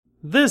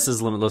This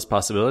is Limitless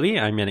Possibility.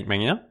 I'm Yannick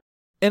Magna.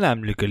 And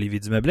I'm Luc-Olivier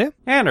Dumeuble.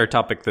 And our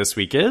topic this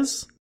week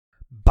is...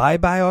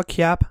 Bye-bye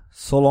hockey app,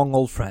 so long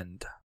old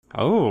friend.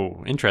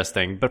 Oh,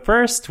 interesting. But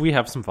first, we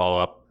have some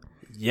follow-up.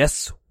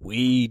 Yes,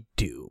 we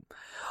do.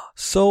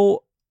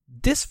 So,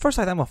 this first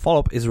item of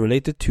follow-up is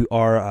related to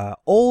our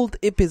old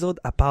episode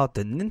about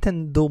the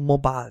Nintendo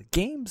mobile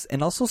games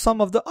and also some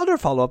of the other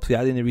follow-ups we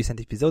had in a recent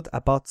episode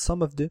about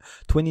some of the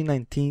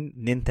 2019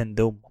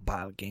 Nintendo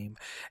mobile game.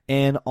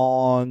 And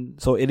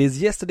so it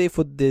is yesterday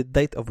for the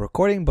date of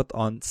recording, but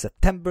on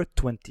September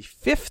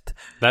 25th.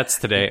 That's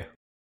today.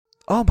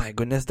 Oh my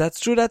goodness, that's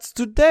true. That's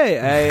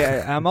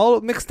today. I'm all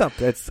mixed up.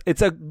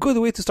 It's a good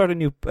way to start a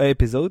new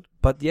episode,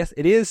 but yes,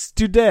 it is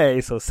today.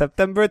 So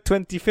September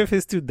 25th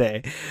is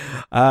today.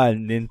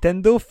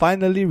 Nintendo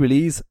finally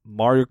released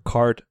Mario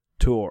Kart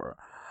Tour.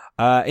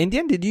 In the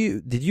end, did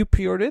you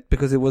pre-order it?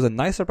 Because it was a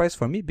nice surprise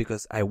for me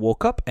because I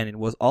woke up and it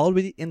was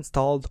already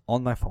installed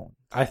on my phone.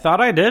 I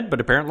thought I did,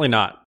 but apparently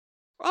not.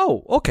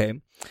 Oh,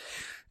 okay.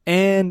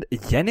 And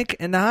Yannick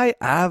and I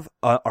have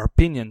our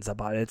opinions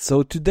about it.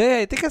 So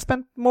today I think I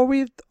spent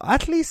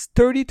at least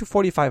 30 to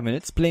 45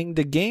 minutes playing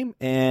the game.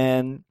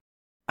 And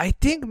I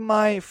think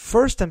my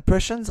first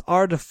impressions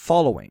are the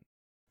following.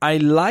 I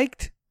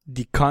liked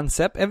the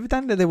concept. Every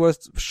time that they were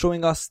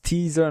showing us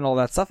teaser and all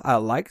that stuff, I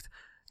liked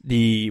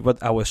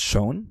what I was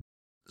shown.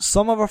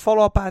 Some of our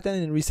follow-up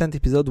patterns in recent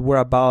episodes were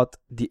about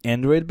the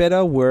Android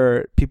beta,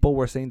 where people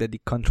were saying that the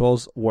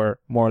controls were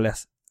more or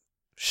less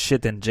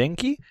shit and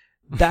janky.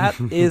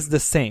 That is the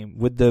same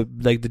with the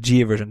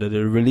GA version.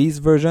 The release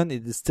version,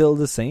 it is still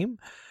the same.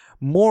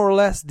 More or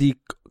less, the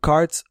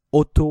carts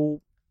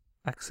auto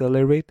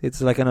accelerate.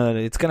 It's like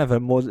it's kind of a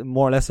more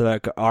or less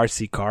like a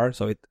RC car.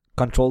 So it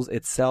controls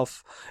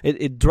itself.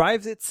 It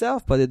drives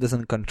itself, but it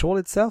doesn't control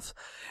itself.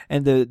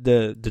 And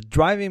the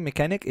driving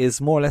mechanic is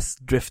more or less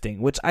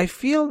drifting, which I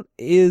feel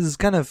is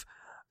kind of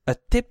a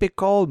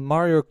typical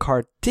Mario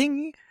Kart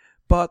thingy,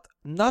 but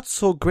not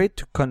so great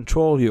to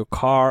control your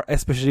car,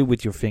 especially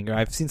with your finger.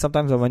 I've seen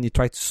sometimes when you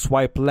try to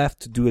swipe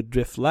left to do a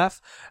drift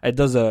left, it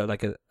does a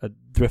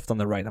drift on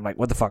the right. I'm like,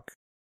 what the fuck?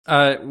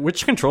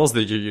 Which controls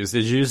did you use?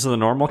 Did you use the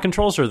normal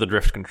controls or the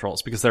drift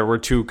controls? Because there were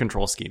two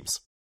control schemes.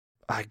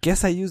 I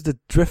guess I used the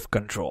drift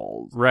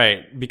control.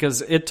 Right,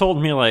 because it told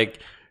me,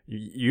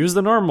 use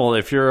the normal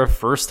if you're a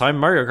first-time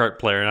Mario Kart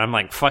player. And I'm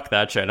like, fuck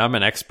that shit. I'm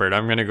an expert.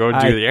 I'm going to go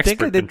do the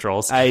expert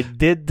controls. I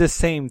did the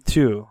same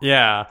too.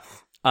 Yeah.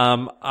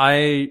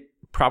 I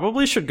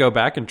probably should go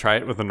back and try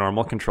it with the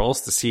normal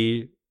controls to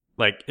see,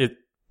 it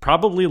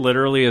probably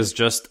literally is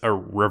just a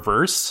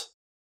reverse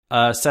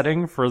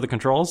setting for the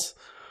controls.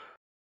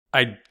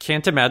 I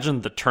can't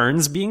imagine the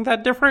turns being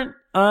that different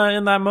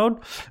in that mode.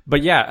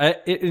 But yeah,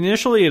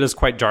 initially it is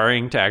quite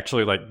jarring to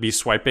actually be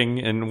swiping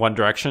in one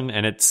direction,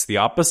 and it's the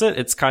opposite.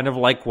 It's kind of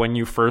like when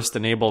you first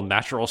enable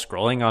natural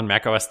scrolling on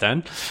macOS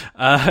 10.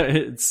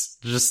 It's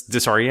just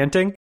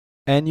disorienting.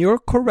 And you're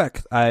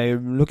correct.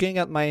 I'm looking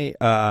at my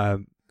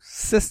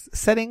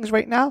settings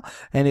right now,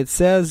 and it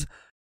says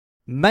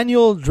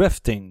manual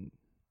drifting.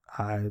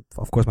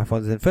 Of course, my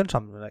phone is in French.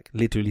 I'm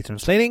literally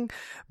translating,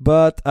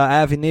 but I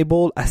have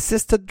enabled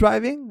assisted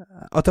driving,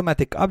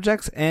 automatic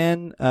objects,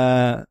 and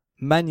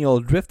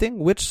manual drifting.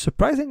 Which,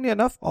 surprisingly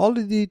enough, all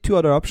of the two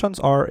other options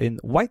are in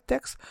white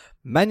text.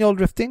 Manual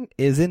drifting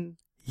is in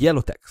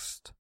yellow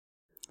text.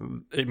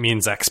 It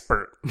means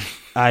expert.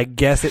 I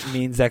guess it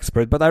means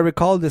expert. But I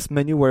recall this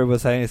menu where it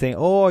was saying,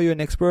 oh, are you an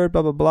expert,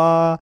 blah, blah,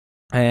 blah.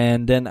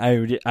 And then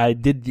I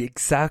did the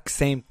exact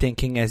same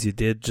thinking as you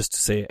did, just to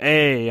say,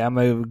 hey,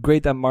 I'm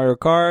great at Mario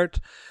Kart.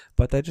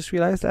 But I just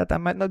realized that I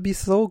might not be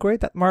so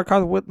great at Mario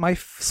Kart with my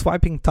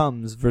swiping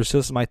thumbs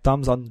versus my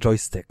thumbs on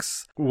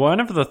joysticks.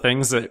 One of the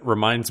things that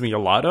reminds me a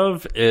lot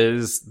of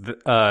is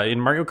in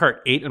Mario Kart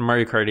 8 and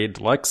Mario Kart 8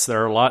 Deluxe,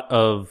 there are a lot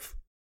of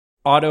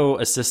auto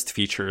assist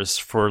features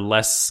for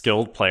less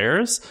skilled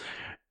players.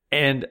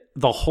 And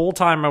the whole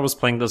time I was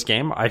playing this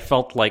game, I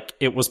felt like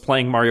it was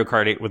playing Mario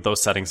Kart 8 with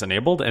those settings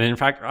enabled. And in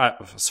fact,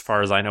 as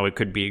far as I know, it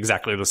could be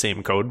exactly the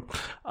same code.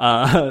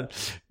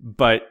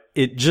 But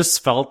it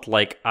just felt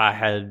like I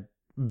had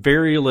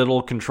very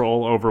little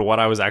control over what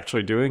I was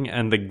actually doing.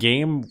 And the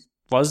game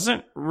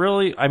wasn't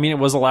really, it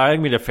was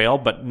allowing me to fail,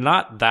 but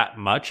not that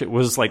much. It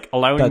was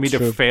allowing me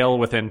to fail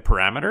within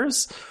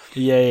parameters.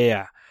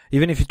 Yeah.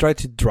 Even if you try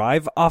to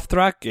drive off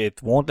track,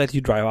 it won't let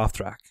you drive off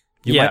track.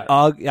 You might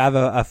have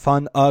a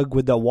fun hug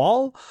with the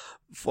wall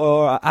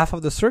for half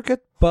of the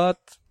circuit, but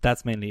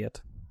that's mainly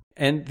it.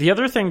 And the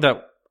other thing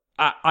that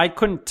I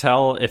couldn't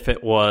tell if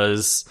it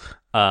was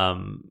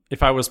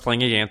if I was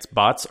playing against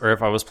bots or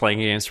if I was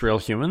playing against real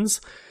humans,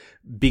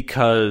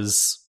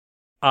 because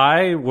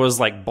I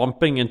was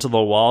bumping into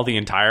the wall the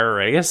entire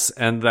race,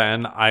 and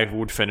then I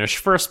would finish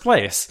first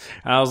place.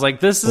 And I was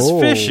like, this is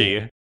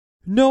fishy.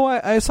 No,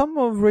 some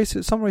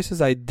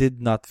races I did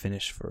not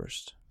finish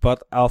first.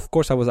 But of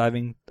course I was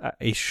having a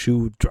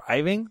issue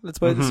driving, let's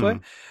put it this way.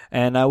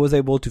 And I was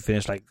able to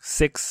finish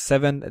 6,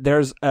 7.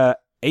 There's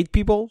 8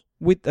 people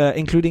with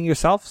including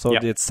yourself, so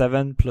it's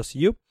 7 plus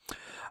you.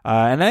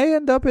 And I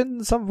end up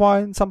in some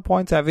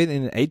points having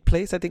in 8th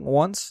place, I think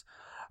once.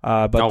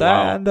 But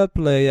I end up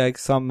play like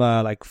some,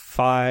 like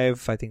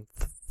 5, I think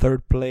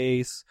 3rd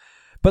place.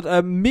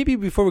 But maybe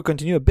before we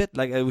continue a bit,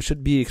 like we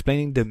should be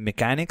explaining the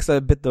mechanics a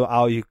bit, though,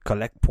 how you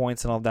collect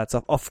points and all that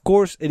stuff. Of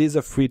course, it is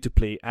a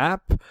free-to-play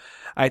app.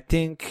 I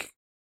think,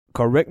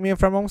 correct me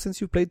if I'm wrong,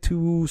 since you played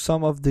to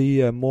some of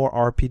the more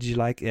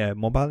RPG-like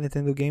mobile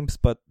Nintendo games,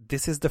 but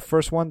this is the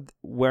first one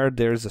where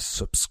there's a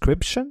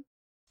subscription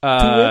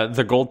to it?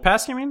 The Gold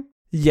Pass, you mean?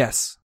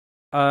 Yes.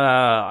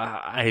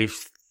 I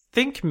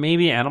think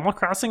maybe Animal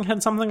Crossing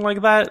had something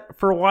like that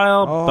for a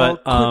while,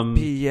 but could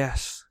be,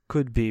 yes.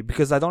 Could be,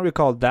 because I don't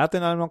recall that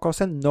in Animal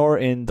Crossing nor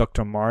in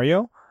Dr.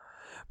 Mario.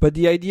 But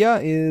the idea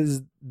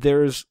is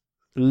there's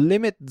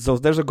limit, so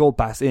there's a gold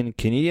pass in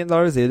Canadian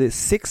dollars. It is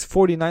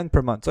 $6.49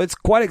 per month, so it's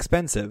quite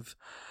expensive.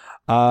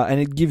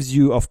 And it gives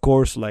you, of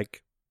course,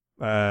 like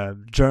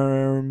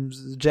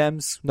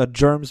gems, not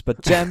germs, but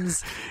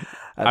gems.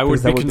 I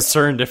would be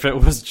concerned if it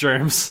was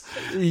germs.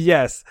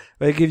 Yes,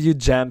 but it gives you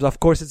gems. Of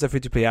course, it's a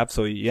free-to-play app,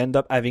 so you end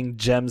up having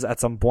gems at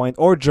some point,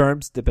 or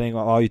germs, depending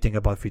on how you think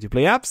about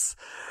free-to-play apps.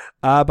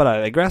 But I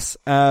digress.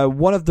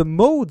 One of the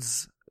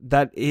modes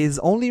that is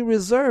only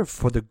reserved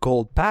for the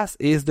Gold Pass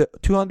is the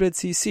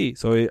 200cc.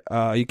 So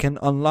you can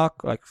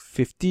unlock like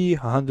 50,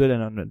 100,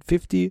 and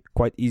 150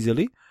 quite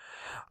easily.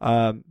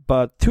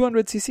 But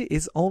 200cc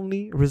is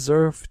only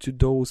reserved to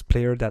those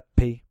players that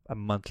pay a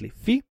monthly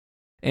fee.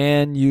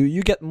 And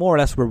you get more or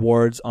less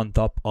rewards on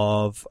top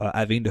of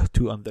having the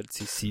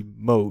 200cc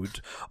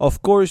mode.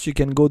 Of course, you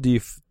can go the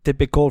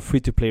typical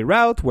free-to-play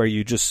route where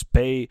you just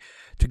pay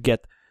to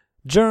get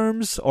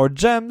germs or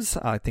gems.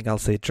 I think I'll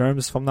say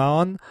germs from now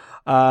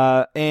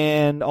on.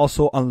 And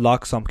also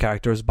unlock some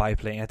characters by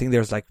playing. I think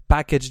there's like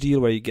package deal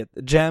where you get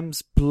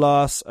gems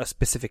plus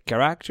specific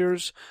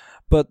characters.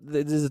 But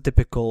this is a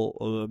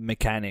typical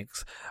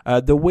mechanics.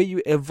 The way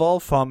you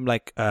evolve from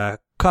like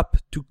cup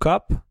to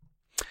cup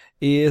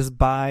is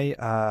by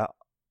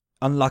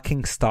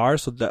unlocking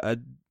stars.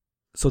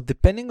 So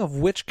depending of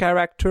which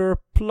character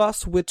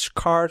plus which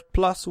card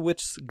plus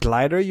which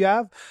glider you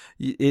have,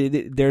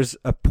 there's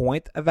a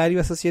point, a value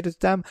associated to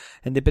them,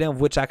 and depending on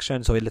which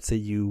action. So let's say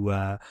you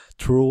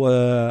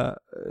throw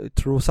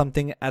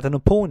something at an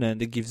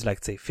opponent, it gives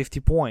like say 50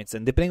 points,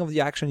 and depending on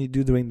the action you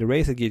do during the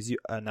race, it gives you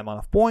an amount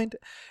of point,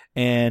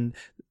 and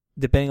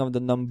depending on the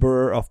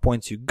number of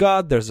points you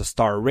got, there's a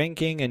star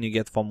ranking, and you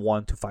get from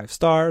 1 to 5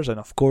 stars. And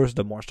of course,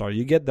 the more stars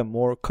you get, the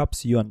more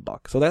cups you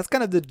unlock. So that's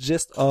kind of the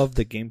gist of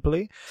the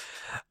gameplay.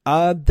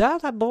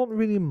 That I don't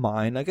really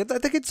mind. Like, I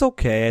think it's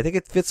okay. I think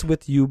it fits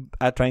with you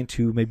trying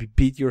to maybe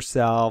beat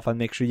yourself and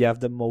make sure you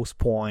have the most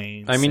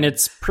points. I mean,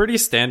 it's pretty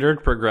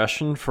standard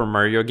progression for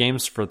Mario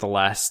games for the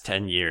last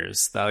 10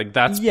 years.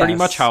 That's pretty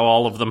much how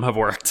all of them have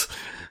worked.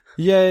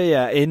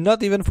 Yeah. And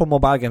not even for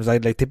mobile games,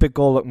 like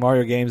typical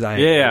Mario games.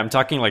 I'm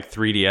talking like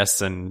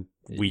 3DS and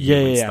Wii U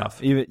and stuff.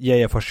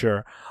 Yeah, for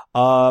sure.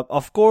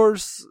 Of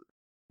course,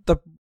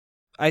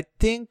 I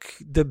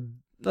think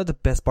not the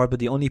best part, but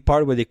the only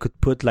part where they could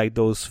put like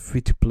those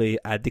free-to-play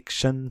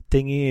addiction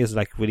thingy is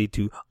like really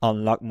to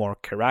unlock more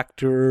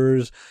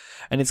characters.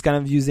 And it's kind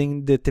of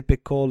using the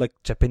typical like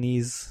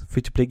Japanese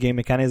free-to-play game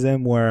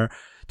mechanism where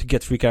to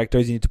get free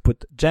characters, you need to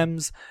put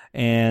gems,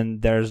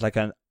 and there's like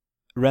a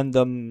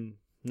random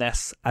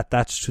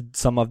attached to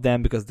some of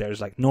them because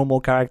there's like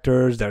normal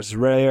characters, there's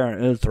rare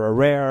and ultra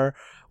rare,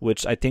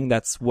 which I think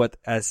that's what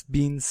has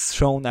been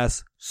shown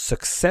as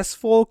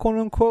successful, quote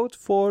unquote,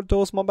 for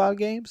those mobile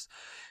games.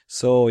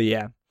 So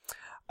yeah,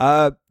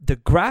 the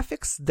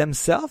graphics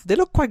themselves, they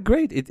look quite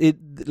great.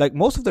 It like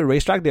most of the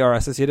racetrack, they are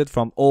associated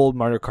from old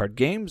Mario Kart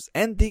games,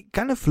 and they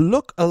kind of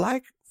look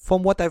alike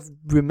from what I've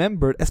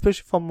remembered,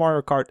 especially from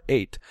Mario Kart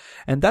 8,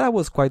 and that I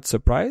was quite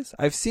surprised.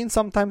 I've seen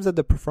sometimes that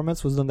the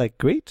performance was not that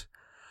great.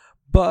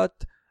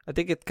 But I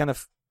think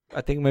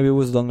maybe it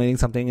was downloading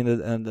something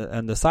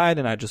on the side,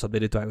 and I just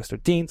updated to iOS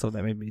 13, so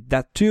that maybe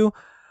that too.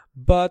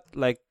 But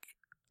like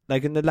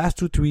in the last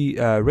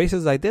 2-3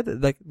 races I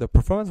did, like the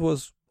performance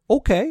was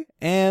okay,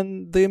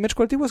 and the image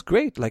quality was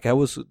great. Like I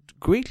was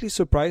greatly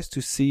surprised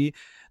to see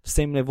the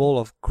same level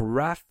of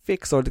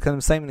graphics or the kind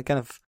of same kind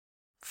of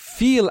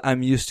feel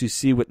I'm used to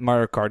see with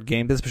Mario Kart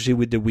games, especially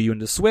with the Wii U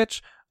and the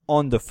Switch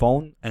on the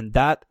phone, and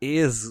that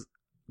is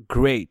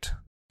great.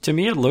 To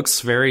me, it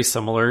looks very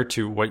similar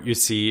to what you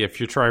see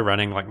if you try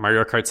running like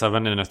Mario Kart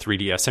 7 in a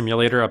 3DS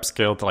emulator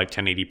upscaled to like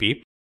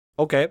 1080p.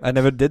 Okay, I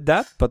never did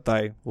that, but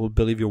I will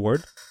believe your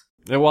word.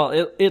 Well,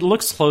 it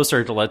looks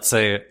closer to, let's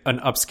say, an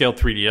upscaled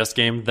 3DS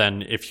game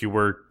than if you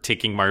were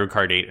taking Mario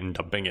Kart 8 and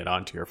dumping it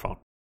onto your phone.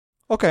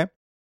 Okay.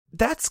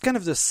 That's kind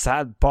of the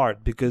sad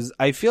part, because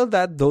I feel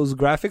that those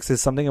graphics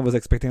is something I was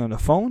expecting on the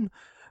phone,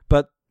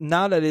 but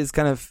now that it's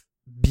kind of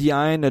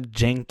behind the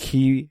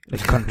janky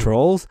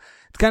controls,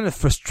 it kind of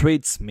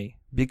frustrates me,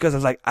 because I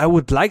was like, I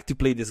would like to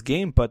play this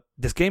game, but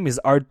this game is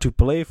hard to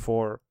play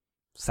for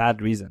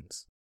sad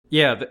reasons.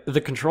 Yeah,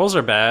 the controls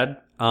are bad.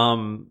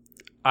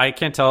 I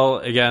can't tell,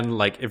 again,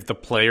 like if the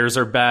players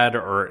are bad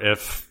or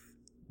if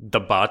the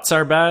bots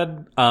are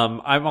bad.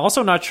 I'm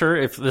also not sure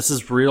if this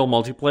is real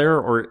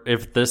multiplayer or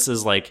if this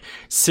is like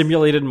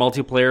simulated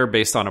multiplayer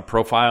based on a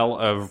profile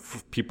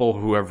of people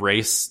who have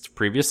raced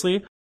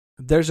previously.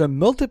 There's a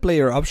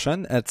multiplayer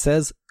option that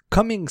says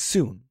coming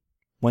soon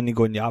when you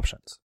go in the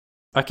options.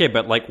 Okay,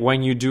 but like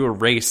when you do a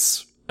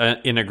race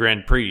in a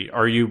Grand Prix,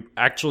 are you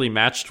actually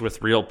matched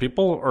with real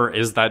people, or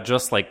is that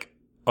just like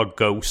a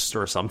ghost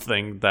or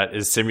something that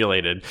is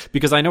simulated?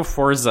 Because I know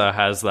Forza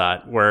has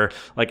that, where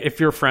like if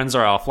your friends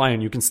are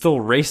offline, you can still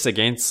race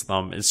against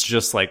them. It's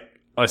just like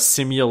a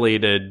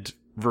simulated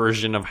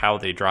version of how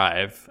they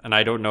drive, and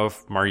I don't know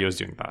if Mario's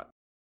doing that.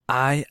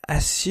 I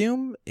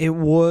assume it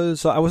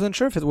was. I wasn't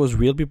sure if it was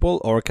real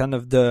people or kind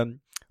of the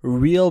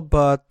real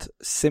but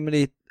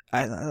simulate.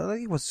 I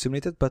think it was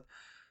simulated, but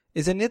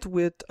isn't it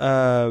with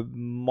Super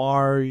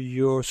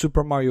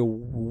Mario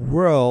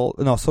World?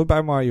 No,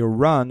 Super Mario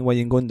Run, when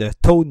you go in the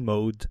Toad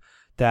mode,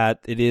 that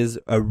it is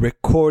a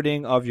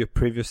recording of your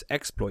previous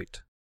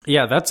exploit.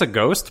 Yeah, that's a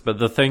ghost, but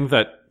the thing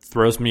that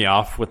throws me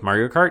off with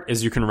Mario Kart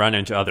is you can run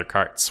into other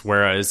carts,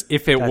 whereas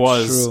if it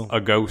was true. A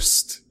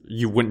ghost,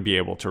 you wouldn't be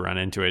able to run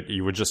into it.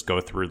 You would just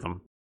go through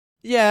them.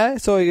 Yeah,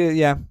 so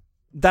yeah,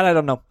 that I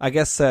don't know. I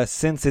guess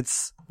since it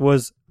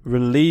was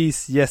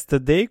released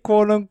yesterday,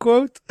 quote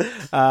unquote,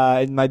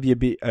 it might be a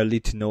bit early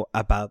to know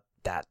about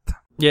that.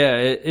 Yeah,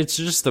 it's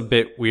just a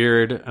bit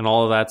weird and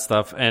all of that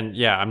stuff. And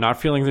yeah, I'm not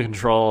feeling the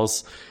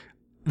controls.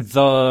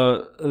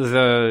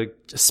 The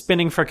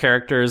spinning for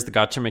characters, the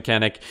gacha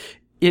mechanic,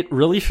 it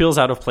really feels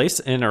out of place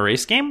in a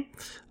race game.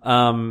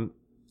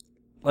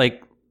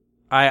 Like,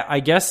 I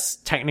guess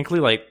technically,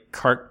 like,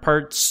 kart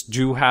parts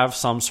do have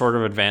some sort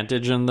of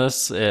advantage in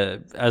this,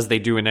 as they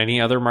do in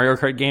any other Mario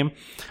Kart game.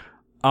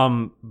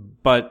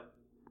 But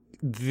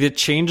the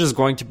change is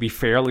going to be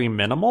fairly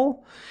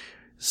minimal.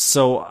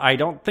 So I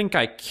don't think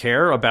I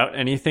care about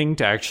anything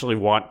to actually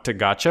want to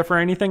gacha for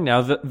anything.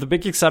 Now, the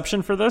big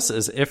exception for this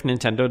is if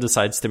Nintendo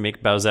decides to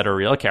make Bowsette a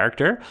real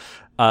character,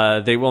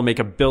 they will make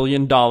 $1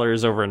 billion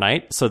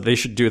overnight. So they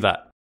should do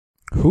that.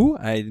 Who?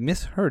 I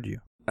misheard you.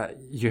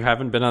 You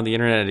haven't been on the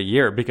internet in a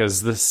year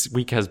because this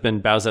week has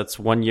been Bowsette's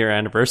 1-year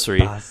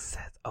anniversary.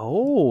 Bowsette.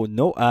 Oh,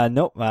 no,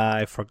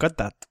 I forgot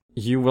that.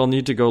 You will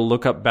need to go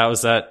look up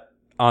Bowsette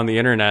on the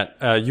internet.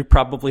 You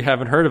probably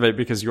haven't heard of it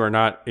because you are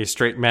not a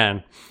straight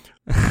man.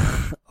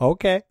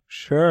 Okay,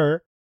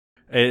 sure.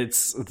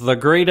 It's the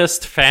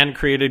greatest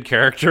fan-created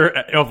character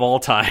of all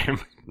time.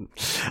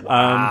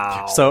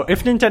 Wow. So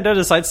if Nintendo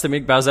decides to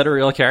make Bowsette a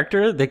real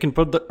character, they can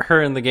put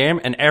her in the game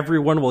and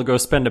everyone will go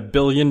spend $1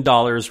 billion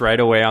right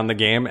away on the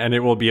game and it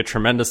will be a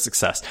tremendous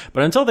success.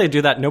 But until they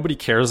do that, nobody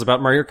cares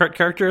about Mario Kart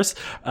characters.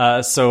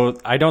 So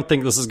I don't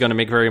think this is going to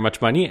make very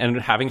much money, and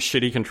having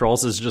shitty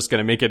controls is just going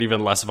to make it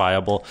even less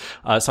viable.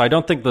 So I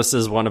don't think this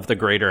is one of the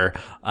greater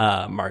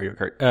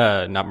Nintendo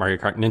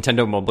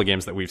mobile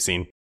games that we've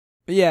seen.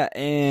 Yeah,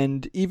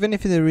 and even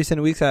if in the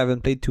recent weeks I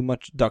haven't played too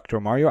much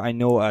Dr. Mario, I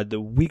know the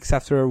weeks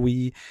after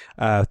we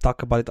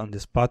talk about it on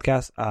this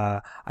podcast,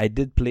 I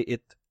did play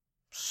it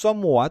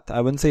somewhat. I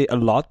wouldn't say a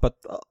lot, but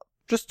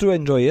just to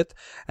enjoy it.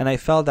 And I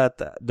felt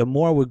that the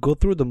more I would go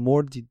through, the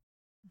more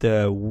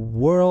the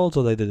worlds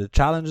or the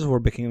challenges were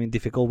becoming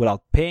difficult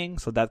without paying,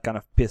 so that kind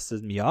of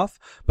pisses me off.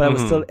 But I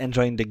was still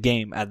enjoying the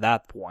game at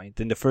that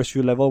point. In the first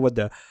few levels, where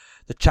the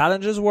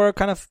challenges were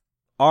kind of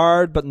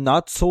hard, but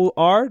not so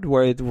hard,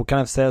 where it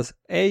kind of says,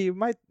 hey,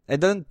 it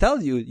doesn't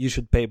tell you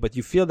should pay, but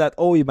you feel that,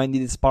 you might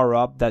need this power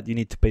up that you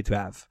need to pay to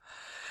have.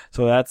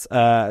 So that's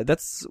a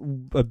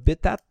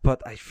bit that,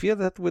 but I feel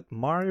that with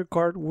Mario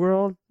Kart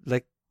World,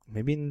 like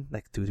maybe in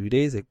like 2-3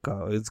 days,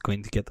 it's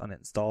going to get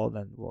uninstalled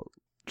and we'll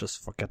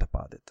just forget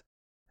about it.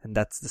 And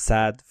that's the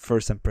sad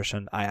first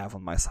impression I have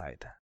on my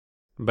side.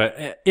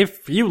 But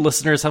if you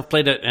listeners have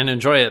played it and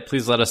enjoy it,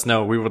 please let us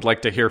know. We would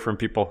like to hear from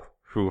people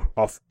who,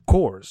 of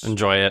course,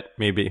 enjoy it,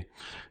 maybe,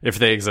 if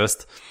they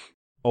exist.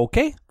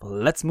 Okay,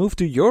 let's move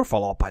to your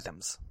follow-up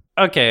items.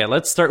 Okay,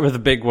 let's start with a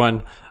big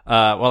one.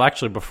 Well,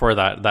 actually, before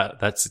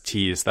that's a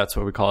tease. That's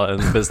what we call it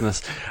in the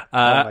business.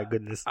 Oh my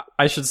goodness.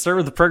 I should start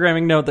with the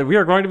programming note that we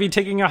are going to be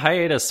taking a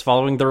hiatus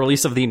following the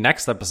release of the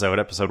next episode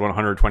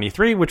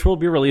 123, which will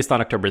be released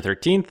on October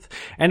 13th,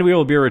 and we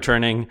will be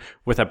returning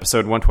with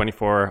episode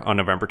 124 on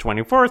November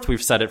 24th.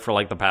 We've set it for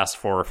like the past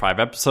 4 or 5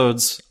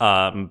 episodes,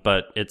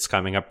 but it's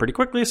coming up pretty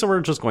quickly, so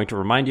we're just going to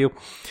remind you.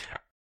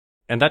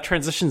 And that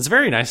transitions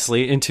very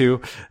nicely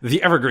into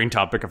the evergreen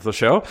topic of the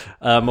show,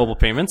 mobile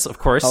payments, of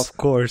course. Of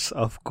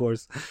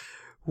course.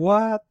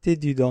 What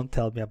did you don't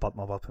tell me about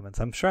mobile payments?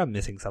 I'm sure I'm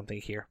missing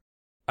something here.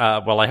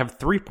 Well, I have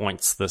 3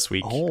 points this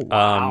week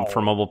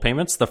for mobile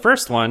payments. The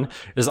first one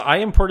is I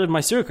imported my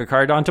Suica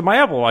card onto my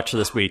Apple Watch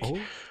this week. Oh,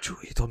 true.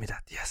 You told me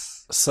that, yes.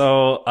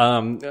 So,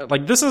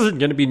 like, this isn't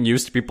going to be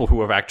news to people who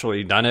have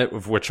actually done it,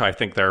 of which I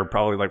think there are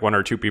probably like 1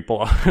 or 2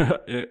 people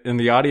in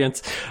the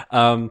audience.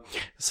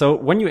 So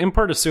when you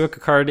import a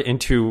Suica card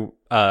into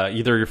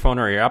either your phone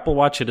or your Apple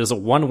Watch, it is a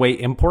one-way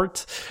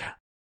import.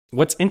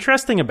 What's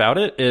interesting about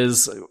it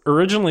is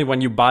originally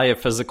when you buy a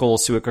physical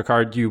Suica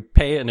card, you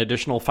pay an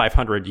additional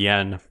 500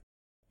 yen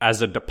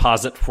as a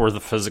deposit for the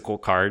physical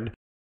card.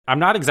 I'm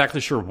not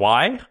exactly sure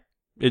why.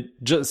 It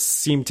just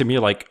seemed to me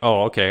like,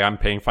 oh, okay, I'm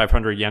paying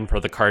 500 yen for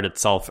the card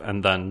itself,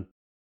 and then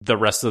the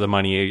rest of the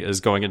money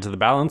is going into the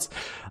balance.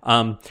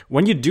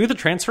 When you do the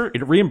transfer,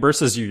 it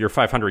reimburses you your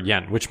 500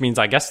 yen, which means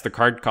I guess the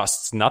card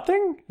costs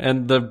nothing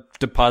and the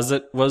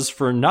deposit was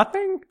for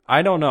nothing?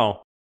 I don't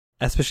know.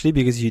 Especially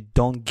because you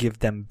don't give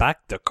them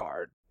back the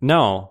card.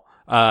 No.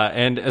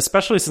 And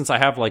especially since I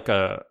have like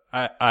I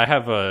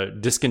have a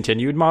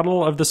discontinued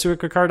model of the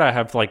Suica card. I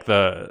have like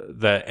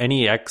the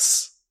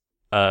NEX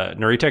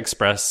Narita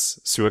Express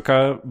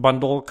Suica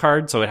bundle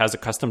card, so it has a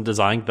custom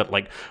design that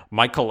like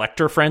my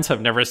collector friends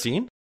have never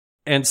seen.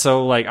 And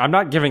so like I'm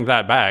not giving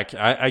that back.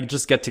 I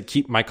just get to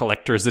keep my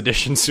collector's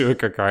edition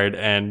Suica card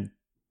and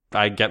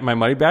I get my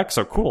money back.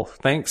 So cool.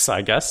 Thanks,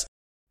 I guess.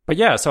 But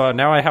yeah, so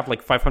now I have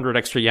like 500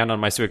 extra yen on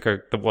my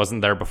Suica that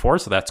wasn't there before,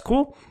 so that's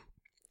cool.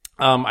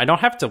 I don't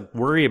have to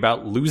worry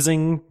about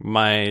losing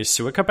my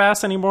Suica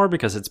Pass anymore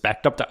because it's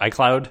backed up to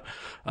iCloud.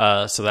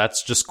 So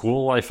that's just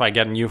cool. If I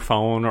get a new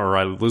phone or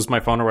I lose my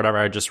phone or whatever,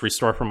 I just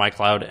restore from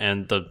iCloud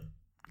and the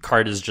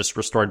card is just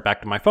restored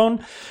back to my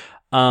phone.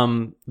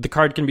 The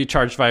card can be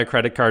charged via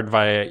credit card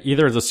via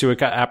either the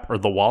Suica app or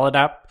the wallet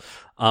app.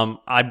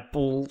 I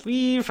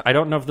believe, I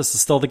don't know if this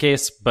is still the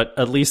case, but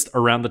at least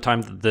around the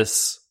time that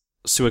this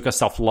Suica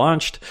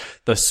self-launched,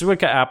 the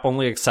Suica app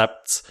only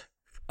accepts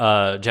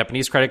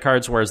Japanese credit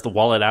cards, whereas the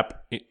wallet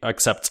app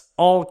accepts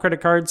all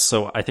credit cards.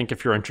 So I think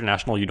if you're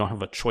international, you don't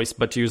have a choice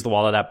but to use the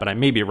wallet app, but I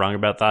may be wrong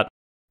about that.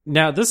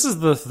 Now, this is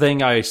the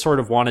thing I sort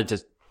of wanted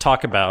to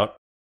talk about.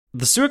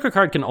 The Suica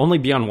card can only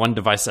be on one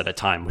device at a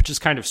time, which is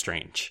kind of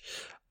strange.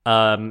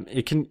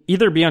 It can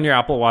either be on your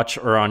Apple Watch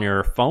or on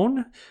your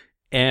phone,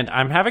 and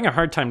I'm having a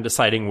hard time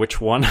deciding which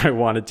one I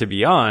want it to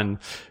be on,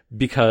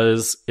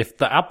 because if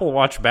the Apple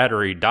Watch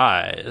battery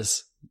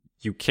dies,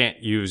 you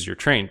can't use your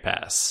train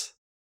pass.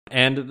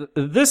 And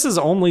this is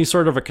only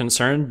sort of a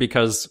concern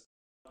because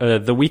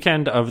the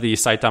weekend of the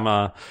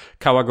Saitama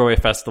Kawagoe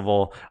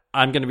Festival,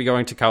 I'm going to be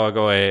going to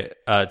Kawagoe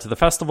to the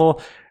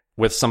festival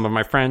with some of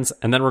my friends,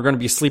 and then we're going to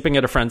be sleeping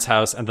at a friend's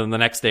house, and then the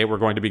next day we're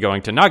going to be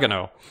going to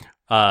Nagano.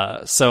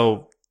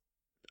 So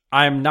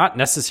I'm not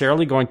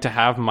necessarily going to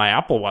have my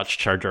Apple Watch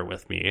charger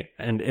with me,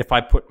 and if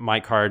I put my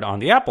card on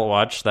the Apple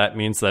Watch, that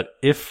means that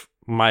if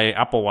my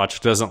Apple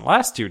Watch doesn't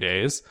last 2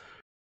 days,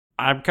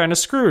 I'm kind of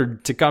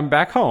screwed to come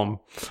back home.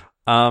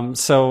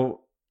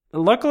 So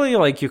luckily,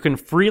 like, you can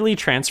freely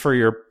transfer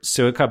your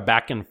Suica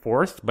back and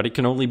forth, but it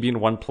can only be in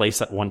one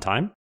place at one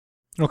time.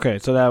 Okay,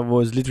 so that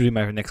was literally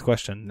my next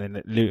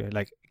question.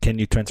 Like, can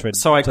you transfer it?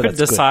 So I could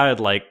decide,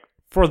 like,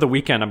 for the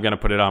weekend, I'm going to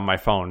put it on my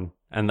phone,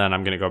 and then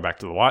I'm going to go back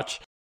to the watch.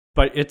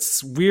 But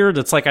it's weird.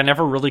 It's like I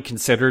never really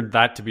considered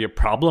that to be a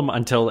problem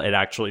until it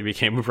actually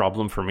became a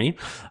problem for me.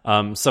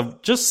 So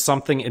just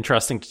something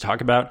interesting to talk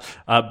about.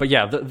 But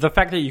yeah, the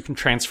fact that you can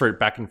transfer it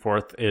back and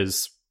forth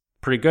is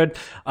pretty good.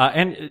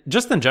 And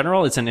just in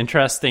general, it's an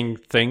interesting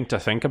thing to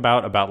think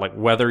about like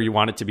whether you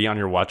want it to be on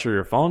your watch or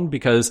your phone,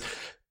 because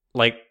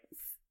like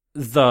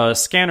the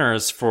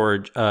scanners for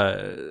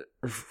the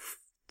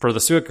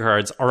Suica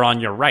cards are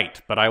on your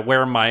right, but I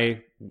wear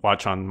my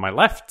watch on my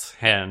left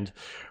hand,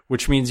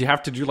 which means you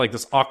have to do like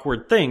this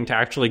awkward thing to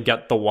actually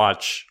get the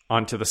watch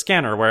onto the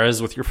scanner.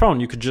 Whereas with your phone,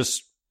 you could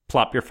just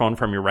plop your phone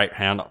from your right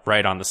hand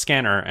right on the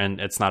scanner and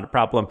it's not a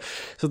problem.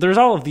 So there's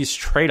all of these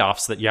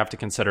trade-offs that you have to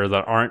consider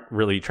that aren't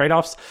really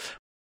trade-offs.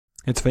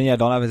 It's funny I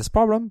don't have this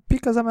problem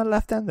because I'm a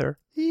left-hander.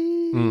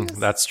 Yes.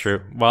 That's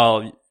true.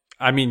 Well,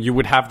 I mean, you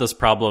would have this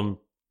problem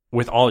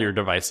with all your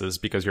devices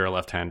because you're a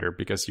left-hander,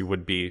 because you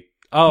would be...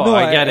 Oh, no,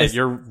 I get it.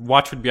 Your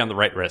watch would be on the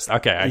right wrist.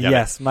 Okay, I get it.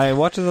 Yes, my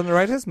watch is on the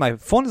right wrist. My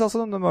phone is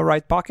also in my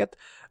right pocket.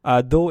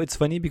 Though it's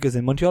funny because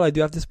in Montreal I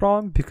do have this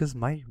problem because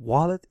my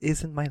wallet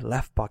is in my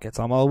left pocket.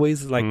 So I'm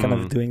always like kind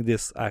of doing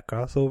this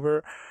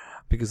crossover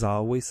because I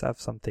always have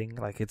something,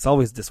 like it's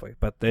always this way.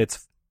 But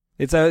it's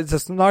a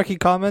snarky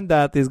comment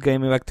that is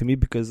coming back to me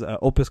because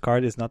Opus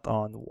card is not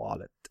on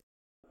wallet.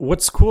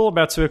 What's cool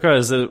about Suica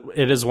is that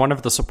it is one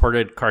of the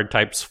supported card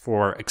types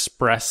for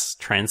express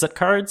transit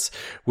cards,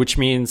 which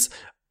means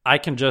I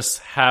can just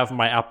have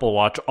my Apple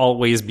Watch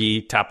always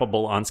be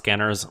tappable on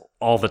scanners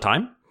all the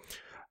time.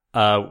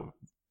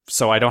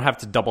 So I don't have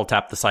to double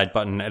tap the side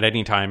button at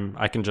any time.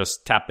 I can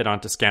just tap it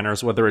onto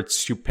scanners, whether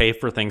it's to pay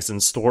for things in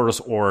stores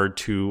or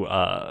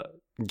to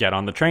get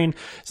on the train.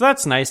 So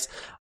that's nice.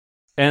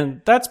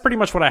 And that's pretty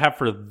much what I have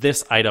for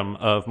this item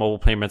of mobile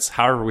payments.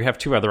 However, we have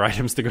 2 other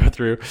items to go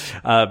through,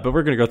 but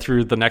we're going to go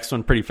through the next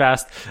one pretty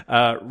fast.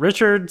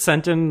 Richard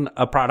sent in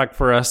a product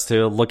for us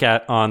to look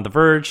at on The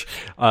Verge.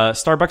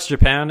 Starbucks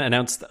Japan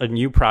announced a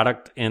new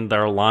product in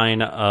their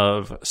line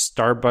of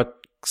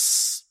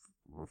Starbucks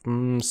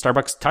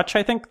Touch,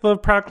 I think the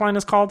product line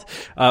is called.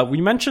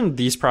 We mentioned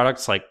these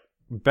products like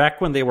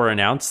back when they were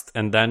announced,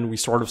 and then we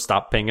sort of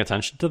stopped paying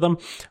attention to them.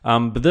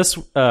 But this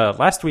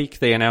last week,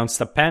 they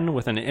announced a pen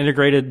with an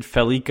integrated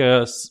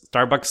Felica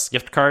Starbucks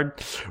gift card,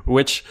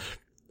 which,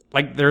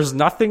 like, there's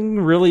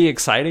nothing really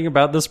exciting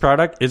about this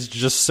product. It's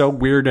just so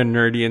weird and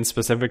nerdy and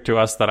specific to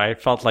us that I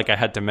felt like I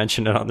had to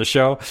mention it on the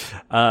show.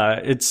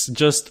 It's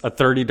just a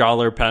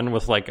 $30 pen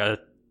with like a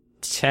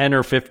 $10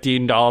 or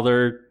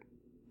 $15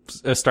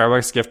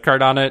 Starbucks gift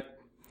card on it.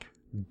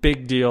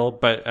 Big deal,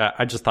 but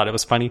I just thought it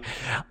was funny.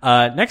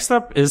 Next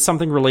up is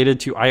something related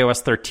to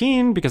iOS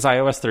 13, because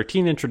iOS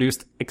 13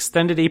 introduced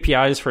extended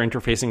APIs for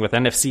interfacing with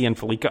NFC and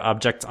Felica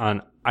objects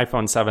on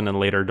iPhone 7 and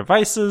later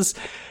devices.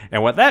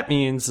 And what that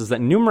means is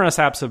that numerous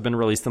apps have been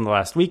released in the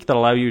last week that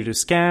allow you to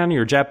scan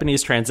your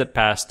Japanese transit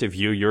pass to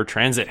view your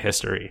transit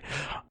history.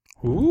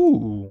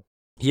 Ooh.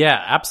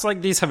 Yeah, apps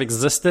like these have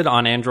existed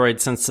on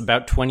Android since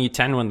about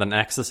 2010 when the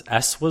Nexus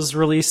S was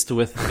released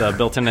with the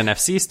built-in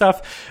NFC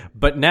stuff.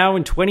 But now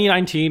in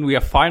 2019, we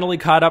have finally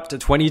caught up to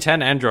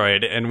 2010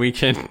 Android, and we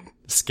can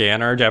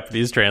scan our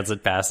Japanese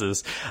transit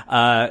passes.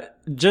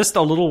 Just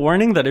a little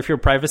warning that if you're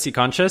privacy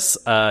conscious,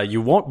 you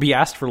won't be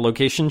asked for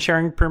location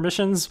sharing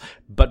permissions,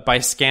 but by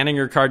scanning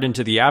your card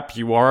into the app,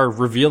 you are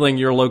revealing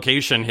your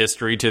location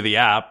history to the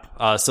app.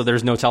 So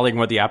there's no telling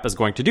what the app is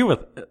going to do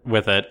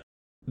with it.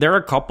 There are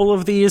a couple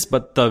of these,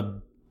 but the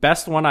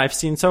best one I've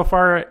seen so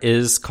far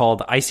is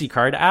called Icy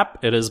Card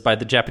app. It is by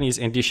the Japanese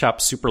indie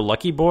shop Super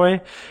Lucky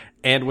Boy.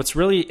 And what's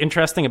really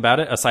interesting about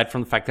it, aside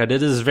from the fact that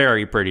it is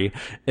very pretty,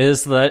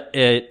 is that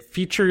it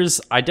features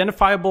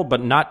identifiable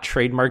but not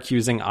trademark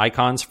using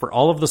icons for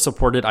all of the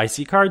supported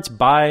IC cards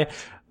by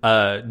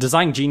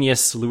design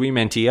genius Louis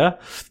Mantia.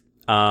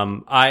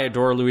 I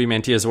adore Louis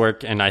Mantia's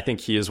work, and I think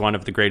he is one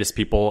of the greatest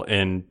people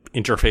in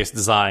interface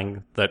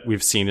design that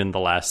we've seen in the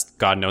last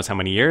God knows how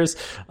many years.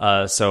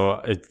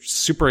 So it's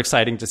super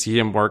exciting to see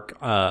him work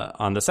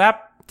on this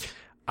app.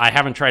 I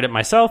haven't tried it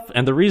myself,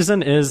 and the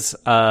reason is,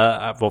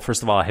 well,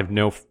 first of all, I have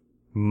no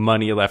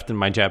money left in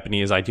my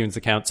Japanese iTunes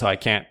account, so I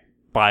can't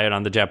buy it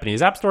on the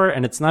Japanese App Store,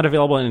 and it's not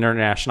available in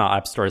international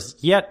app stores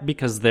yet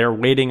because they're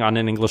waiting on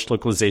an English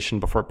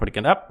localization before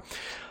putting it up.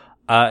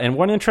 And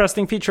one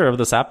interesting feature of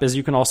this app is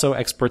you can also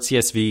export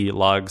CSV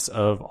logs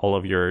of all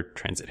of your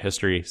transit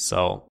history.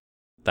 So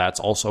that's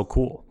also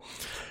cool.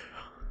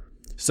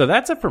 So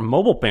that's it for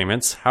mobile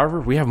payments. However,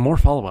 we have more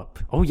follow-up.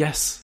 Oh,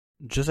 yes.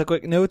 Just a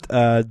quick note.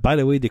 By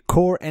the way, the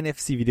core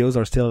NFC videos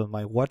are still in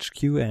my watch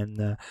queue.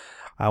 And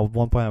at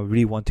one point, I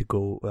really want to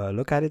go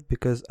look at it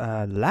because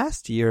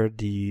last year,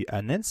 the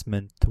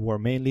announcement were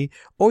mainly,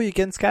 you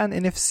can scan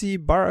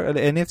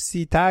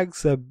NFC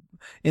tags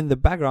in the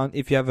background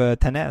if you have a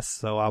XS.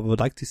 So I would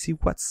like to see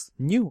what's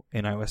new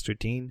in iOS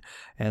 13.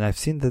 And I've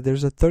seen that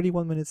there's a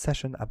 31-minute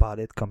session about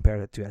it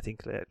compared to, I think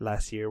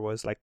last year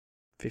was like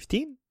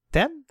 15,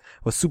 10?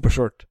 Was super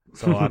short.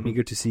 So I'm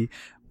eager to see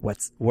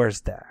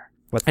where's there.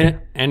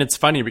 And it's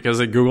funny because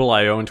at Google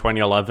I/O in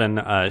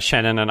 2011,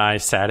 Shannon and I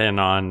sat in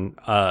on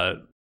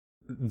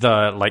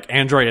the like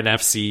Android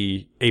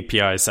NFC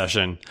API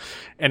session,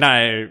 and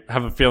I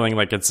have a feeling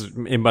like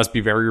it must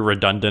be very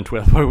redundant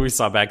with what we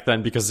saw back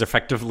then, because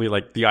effectively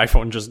like the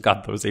iPhone just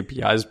got those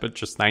APIs, but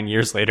just 9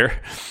 years later.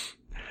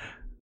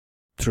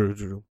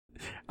 True.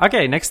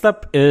 Okay, next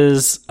up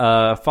is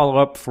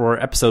follow-up for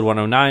episode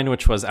 109,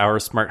 which was our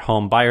smart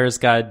home buyer's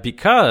guide,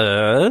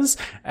 because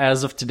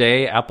as of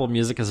today, Apple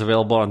Music is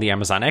available on the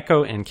Amazon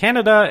Echo in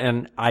Canada,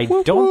 and I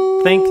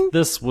don't think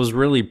this was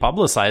really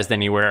publicized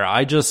anywhere.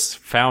 I just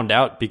found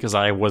out because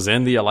I was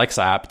in the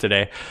Alexa app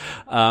today.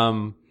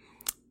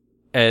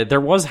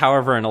 There was,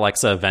 however, an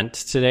Alexa event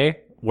today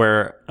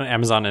where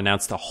Amazon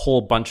announced a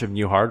whole bunch of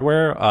new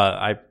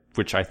hardware.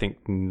 Which I think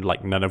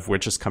like none of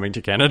which is coming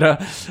to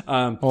Canada.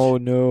 Oh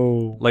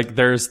no. Like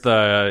there's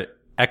the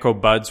Echo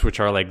Buds, which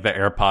are like the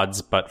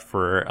AirPods, but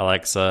for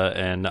Alexa,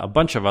 and a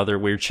bunch of other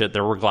weird shit.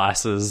 There were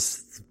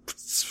glasses.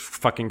 It's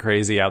fucking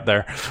crazy out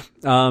there.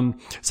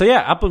 So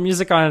yeah, Apple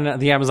Music on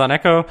the Amazon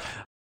Echo.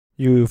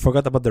 You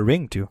forgot about the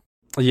Ring too.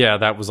 Yeah,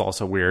 that was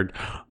also weird.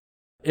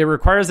 It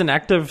requires an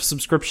active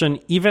subscription,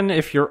 even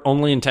if you're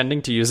only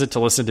intending to use it to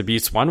listen to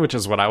Beats One, which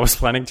is what I was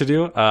planning to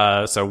do.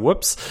 So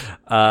whoops.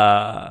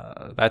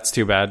 That's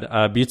too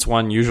bad. Beats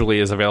One usually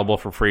is available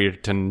for free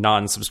to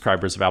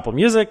non-subscribers of Apple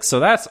Music, so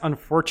that's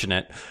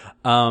unfortunate.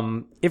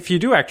 If you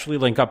do actually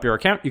link up your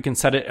account, you can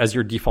set it as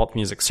your default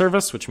music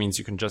service, which means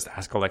you can just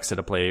ask Alexa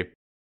to play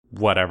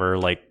whatever,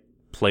 like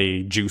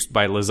play Juiced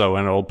by Lizzo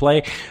and it'll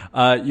play.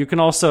 You can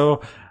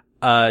also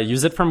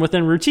use it from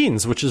within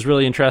routines, which is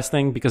really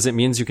interesting because it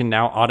means you can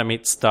now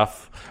automate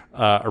stuff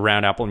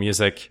around Apple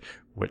Music,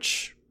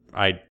 which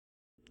I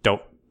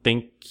don't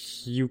think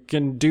you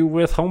can do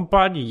with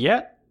HomePod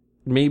yet.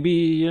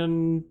 Maybe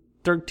in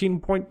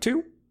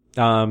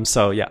 13.2.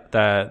 So yeah,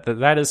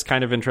 that is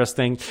kind of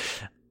interesting.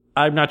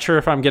 I'm not sure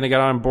if I'm going to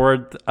get on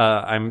board.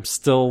 I'm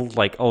still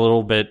like a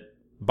little bit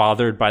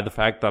bothered by the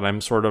fact that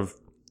I'm sort of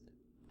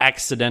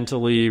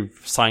accidentally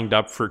signed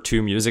up for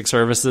 2 music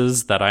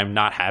services that I'm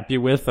not happy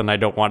with, and I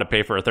don't want to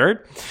pay for a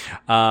third.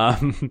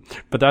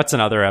 But that's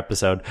another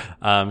episode.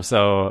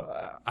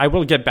 So I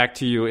will get back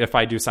to you if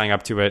I do sign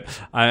up to it.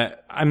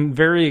 I'm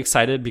very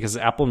excited because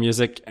Apple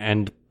Music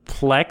and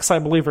Plex, I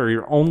believe, are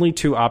your only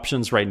 2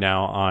 options right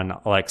now on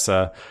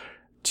Alexa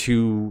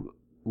to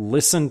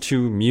listen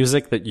to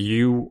music that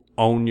you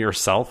own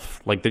yourself,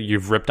 like that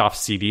you've ripped off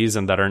CDs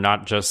and that are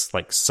not just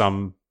like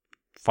some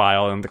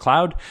file in the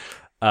cloud.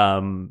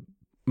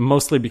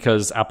 mostly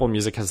because Apple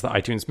Music has the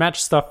iTunes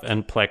Match stuff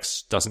and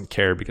Plex doesn't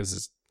care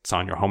because it's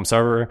on your home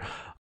server.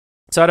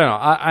 So I don't know.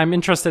 I'm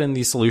interested in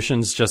these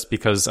solutions just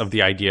because of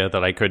the idea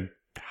that I could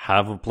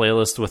have a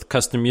playlist with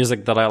custom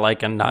music that I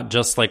like and not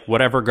just like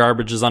whatever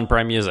garbage is on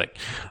Prime Music.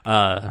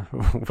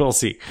 We'll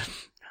see.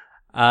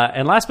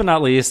 And last but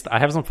not least, I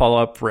have some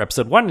follow-up for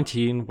episode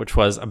 119, which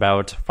was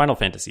about Final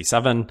Fantasy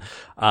VII.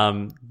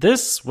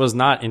 This was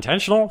not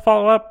intentional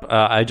follow-up.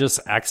 I just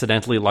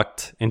accidentally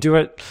lucked into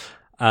it.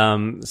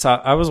 So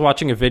I was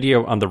watching a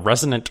video on the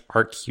Resonant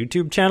Arc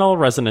YouTube channel.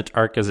 Resonant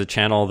Arc is a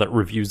channel that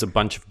reviews a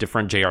bunch of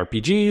different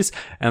JRPGs,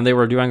 and they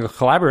were doing a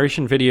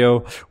collaboration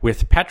video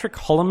with Patrick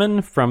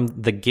Holloman from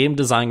the Game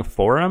Design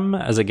Forum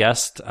as a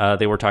guest.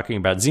 They were talking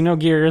about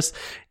Xenogears,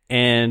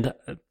 and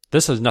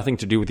this has nothing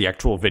to do with the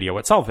actual video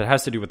itself. It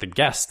has to do with the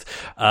guest.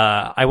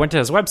 I went to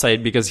his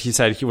website because he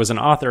said he was an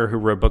author who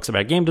wrote books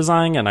about game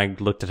design, and I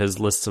looked at his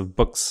lists of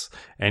books,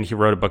 and he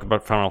wrote a book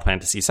about Final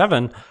Fantasy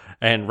VII.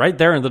 And right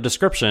there in the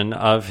description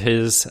of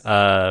his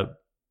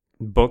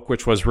book,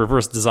 which was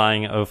Reverse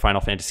Design of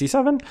Final Fantasy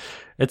VII,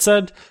 it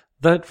said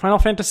that Final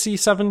Fantasy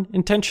VII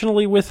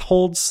intentionally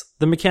withholds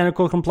the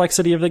mechanical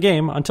complexity of the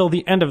game until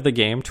the end of the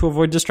game to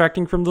avoid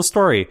distracting from the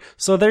story.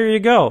 So there you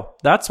go.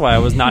 That's why I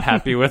was not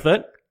happy with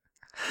it.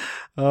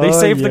 They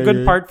saved the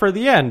good part for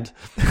the end.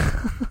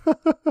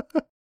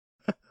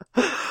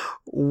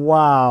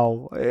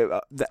 Wow.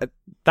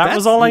 That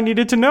was all I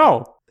needed to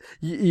know.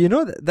 You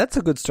know, that's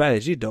a good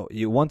strategy, though.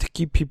 You want to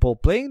keep people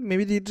playing.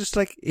 Maybe they just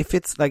like, if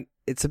it's like,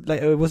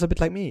 it was a bit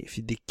like me. If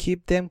they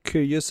keep them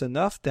curious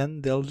enough,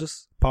 then they'll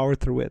just power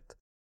through it.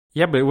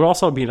 Yeah, but it would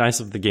also be nice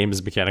if the game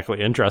is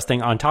mechanically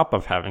interesting on top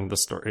of having the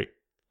story.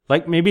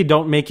 Like, maybe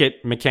don't make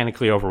it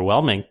mechanically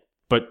overwhelming,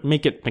 but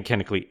make it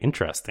mechanically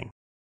interesting.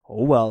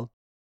 Oh, well.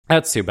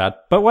 That's too bad,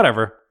 but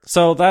whatever.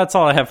 So that's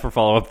all I have for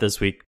follow-up this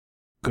week.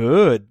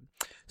 Good.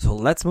 So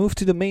let's move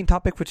to the main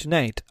topic for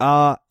tonight.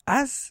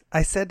 As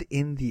I said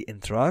in the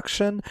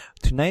introduction,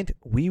 tonight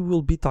we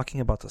will be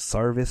talking about a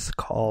service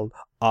called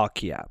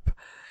Aukey-App.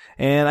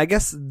 And I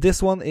guess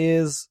this one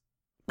is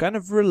kind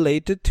of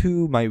related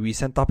to my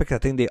recent topic. I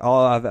think they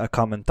all have a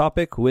common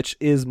topic, which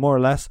is more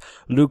or less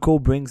Luco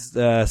brings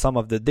some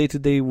of the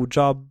day-to-day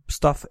job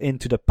stuff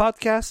into the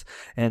podcast.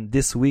 And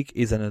this week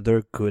is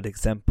another good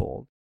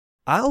example.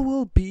 I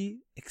will be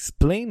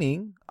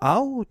explaining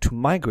how to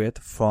migrate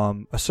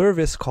from a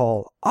service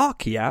called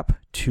Aukey-App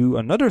to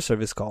another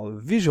service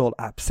called Visual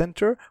App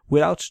Center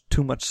without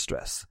too much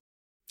stress.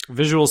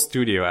 Visual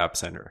Studio App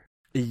Center.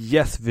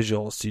 Yes,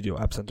 Visual Studio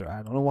App Center.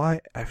 I don't know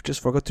why. I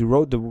just forgot to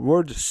write the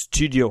word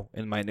studio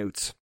in my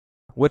notes,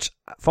 which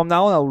from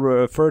now on I'll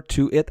refer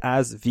to it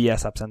as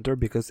VS App Center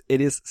because it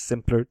is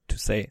simpler to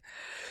say.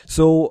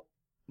 So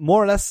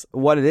more or less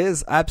what it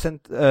is,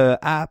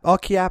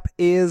 Aukey-App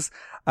is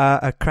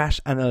a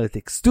crash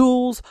analytics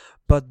tools.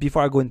 But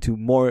before I go into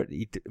more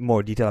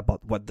detail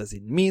about what does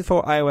it mean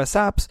for iOS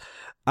apps,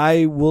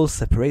 I will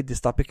separate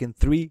this topic in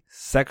 3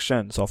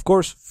 sections. So of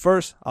course,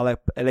 first I'll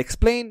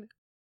explain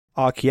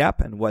Aukey-App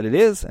and what it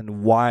is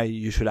and why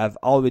you should have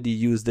already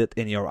used it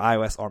in your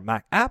iOS or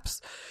Mac apps.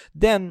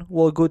 Then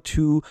we'll go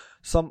to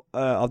some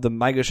of the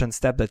migration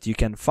steps that you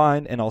can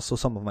find and also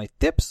some of my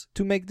tips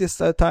to make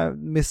this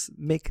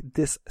make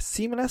this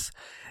seamless.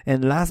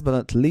 And last but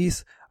not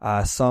least,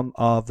 some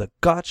of the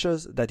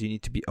gotchas that you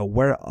need to be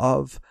aware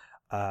of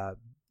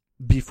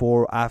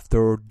before,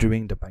 after,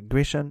 during the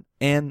migration,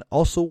 and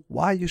also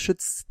why you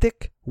should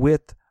stick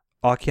with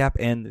Aukey-App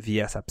and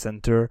VS App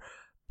Center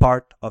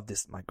part of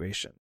this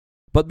migration.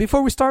 But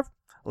before we start,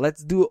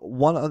 let's do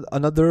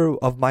another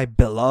of my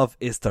beloved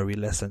history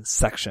lesson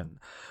section.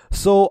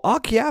 So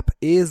Aukey-App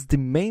is the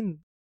main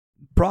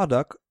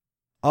product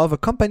of a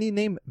company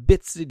named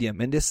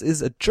Bitsdidium, and this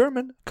is a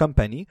German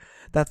company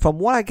that, from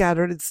what I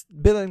gathered, it's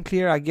a bit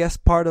unclear, I guess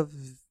part of,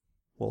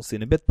 we'll see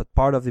in a bit, but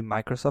part of the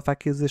Microsoft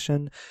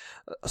acquisition.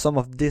 Some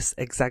of this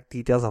exact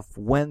details of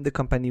when the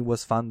company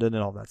was founded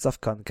and all that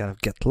stuff can kind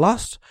of get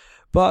lost.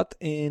 But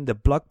in the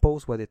blog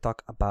post where they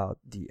talk about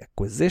the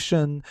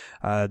acquisition,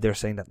 they're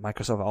saying that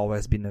Microsoft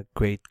always been a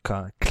great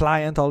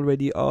client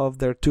already of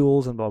their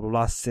tools and blah, blah,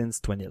 blah since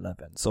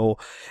 2011. So,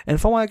 and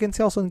from what I can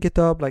see also on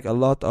GitHub, like a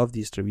lot of the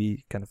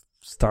history kind of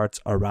starts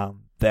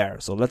around there.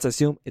 So let's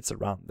assume it's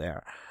around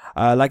there.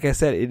 Like I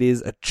said, it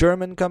is a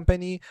German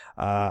company.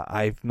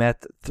 I've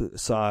met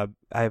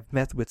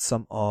with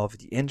some of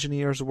the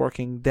engineers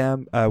working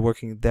there,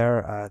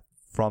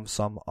 from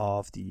some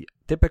of the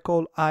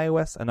typical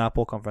iOS and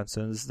Apple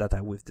conferences that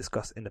we've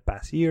discussed in the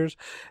past years,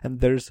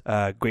 and there's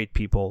great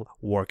people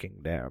working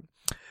there.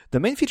 The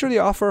main feature they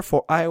offer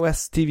for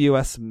iOS,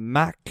 tvOS,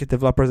 Mac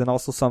developers, and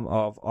also some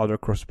of other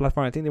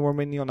cross-platform, I think they were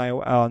mainly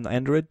on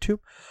Android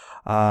too,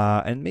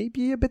 and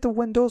maybe a bit of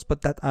Windows,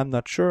 but that I'm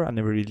not sure. I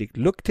never really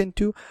looked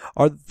into.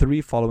 Are the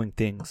 3 following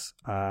things.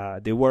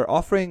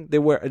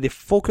 They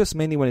focused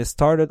mainly when it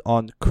started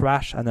on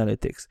crash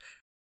analytics.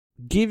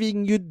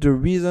 giving you the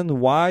reason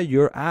why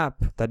your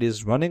app that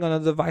is running on a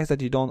device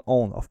that you don't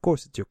own, of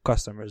course it's your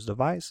customer's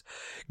device,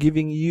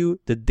 giving you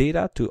the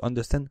data to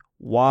understand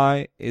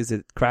why is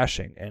it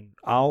crashing and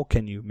how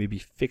can you maybe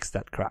fix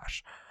that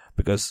crash.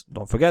 Because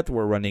don't forget,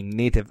 we're running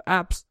native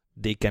apps,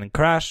 they can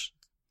crash.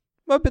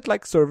 A bit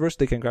like servers,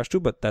 they can crash too,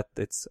 but that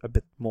it's a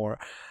bit more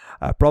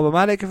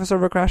problematic if a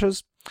server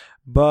crashes.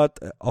 But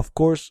of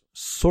course,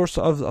 source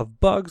of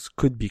bugs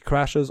could be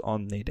crashes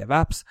on native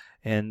apps,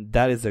 and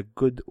that is a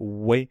good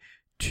way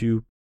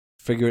to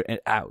figure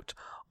it out.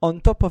 On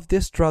top of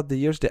this, throughout the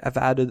years, they have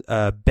added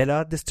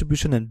beta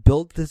distribution and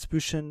build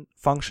distribution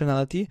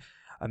functionality,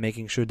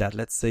 making sure that,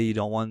 let's say you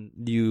don't want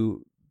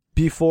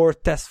before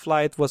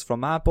TestFlight was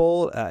from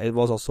Apple, it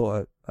was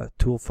also a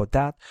tool for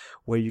that,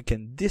 where you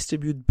can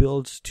distribute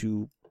builds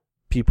to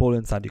people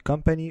inside the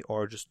company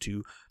or just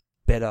to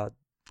beta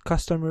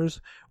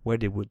customers, where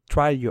they would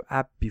try your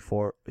app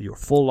before your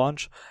full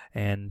launch,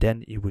 and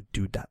then you would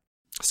do that.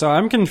 So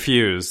I'm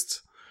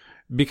confused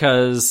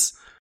because,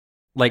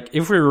 like,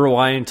 if we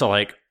rewind to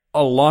like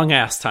a long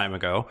ass time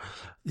ago,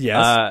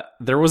 yes,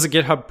 there was a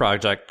GitHub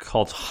project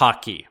called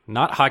Hockey,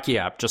 not Hockey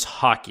app, just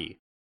Hockey.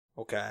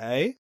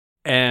 Okay.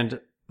 And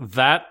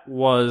that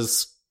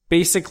was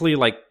basically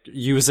like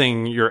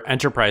using your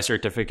enterprise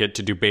certificate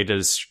to do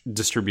beta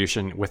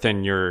distribution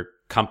within your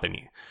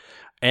company.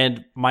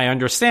 And my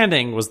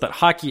understanding was that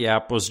Hockey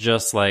app was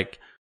just like,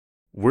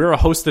 we're a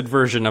hosted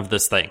version of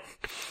this thing.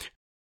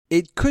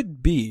 It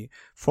could be.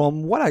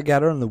 From what I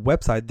gather on the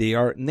website, they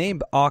are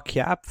named Hockey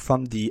app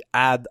from the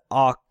ad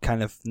hoc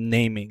kind of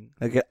naming,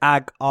 like an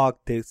ad hoc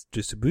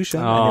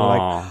distribution. Oh. And they're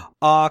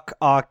like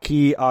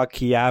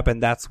Hockey app,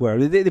 and that's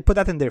where they put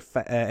that in their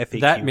FAQ.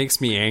 That makes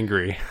me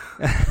angry.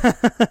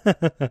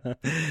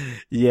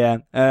 Yeah.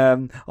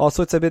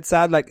 Also, it's a bit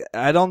sad. Like,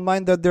 I don't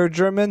mind that they're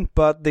German,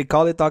 but they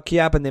call it Hockey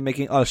app, and they're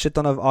making a shit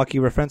ton of hockey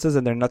references,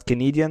 and they're not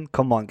Canadian.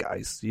 Come on,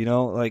 guys. You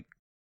know, like.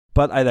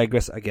 But I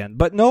digress again.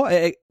 But no,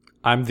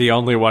 I'm the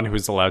only one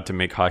who's allowed to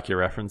make hockey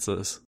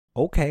references.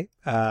 Okay.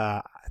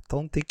 I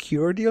don't think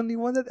you're the only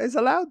one that is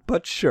allowed,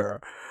 but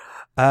sure.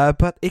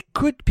 But it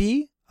could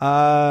be.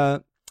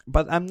 But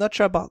I'm not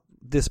sure about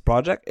this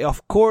project.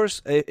 Of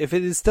course, if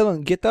it is still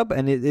on GitHub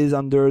and it is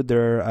under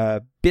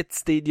their Bit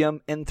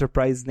Stadium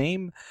enterprise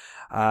name,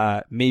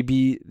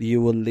 maybe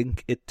you will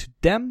link it to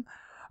them.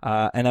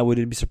 And I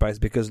wouldn't be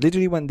surprised, because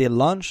literally when they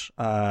launched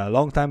a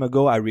long time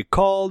ago, I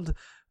recalled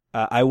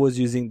I was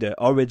using the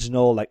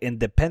original, like,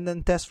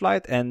 independent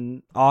TestFlight,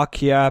 and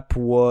Hockey app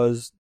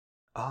was,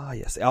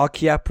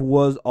 Hockey app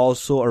was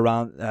also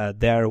around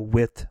there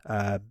with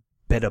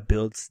beta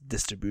builds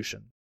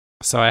distribution.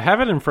 So I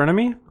have it in front of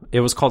me. It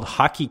was called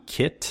Hockey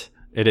Kit.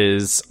 It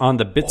is on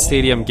the Bit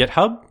Stadium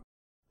GitHub.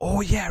 Oh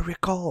yeah, I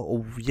recall.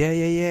 Oh yeah.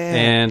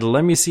 And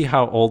let me see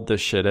how old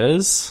this shit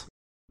is.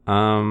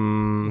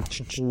 The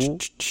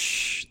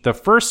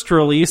first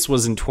release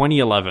was in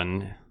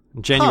 2011,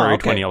 January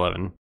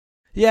 2011.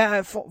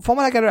 Yeah, from what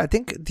I gather, I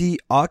think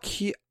the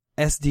Hockey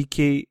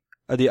SDK,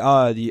 the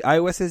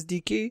iOS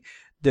SDK,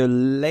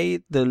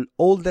 the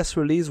oldest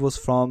release was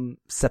from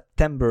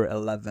September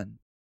 11.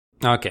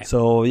 Okay.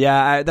 So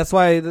yeah, that's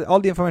why all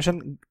the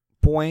information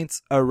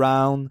points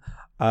around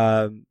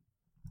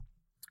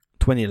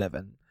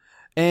 2011.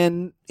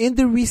 And in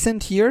the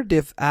recent year,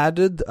 they've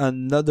added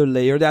another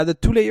layer. They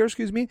added 2 layers,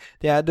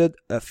 They added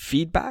a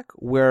feedback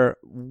where,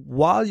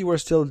 while you were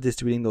still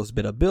distributing those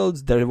beta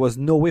builds, there was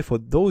no way for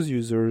those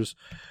users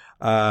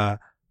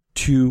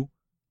to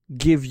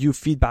give you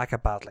feedback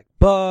about, like,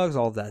 bugs,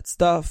 all that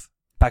stuff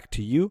back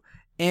to you.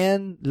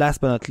 And last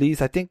but not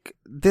least, I think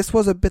this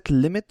was a bit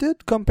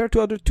limited compared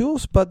to other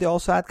tools, but they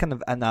also had kind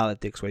of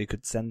analytics where you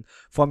could send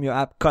from your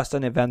app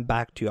custom event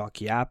back to your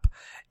Hockey app,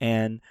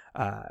 and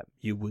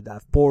you would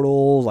have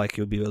portals, like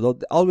you'll be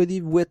already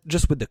with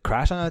the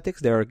crash analytics.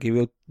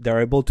 They're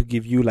able to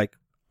give you, like,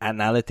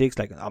 analytics,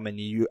 like how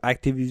many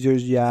active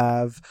users you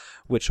have,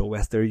 which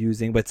OS they're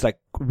using, but it's like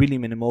really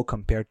minimal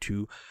compared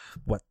to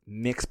what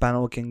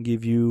Mixpanel can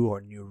give you, or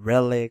New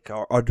Relic,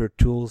 or other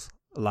tools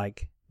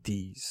like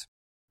these.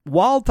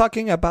 While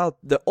talking about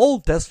the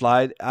old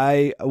TestFlight,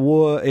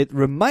 it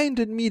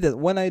reminded me that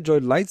when I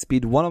joined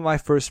Lightspeed, one of my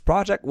first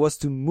projects was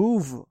to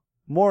move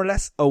more or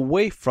less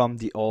away from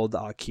the old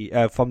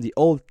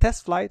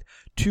TestFlight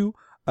to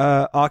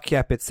Hockey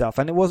app itself.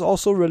 And it was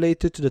also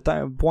related to the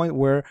point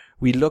where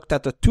we looked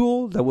at a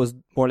tool that was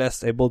more or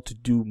less able to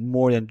do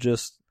more than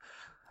just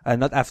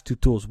not have 2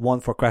 tools,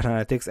 one for crash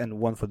analytics and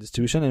one for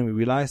distribution. And we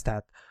realized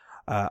that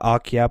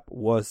Hockey app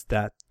was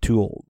that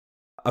tool.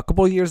 A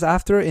couple of years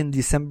after, in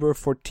December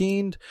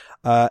 14th,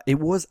 it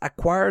was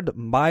acquired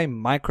by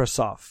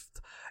Microsoft.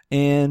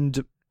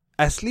 And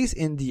at least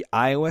in the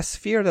iOS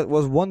sphere, that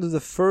was one of the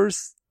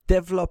first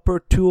developer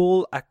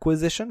tool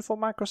acquisition for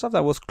Microsoft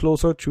that was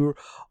closer to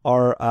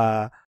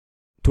our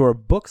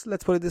books,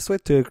 let's put it this way,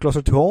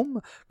 closer to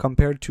home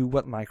compared to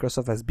what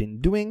Microsoft has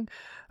been doing.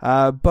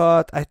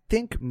 But I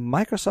think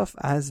Microsoft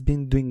has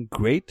been doing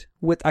great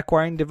with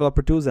acquiring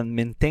developer tools and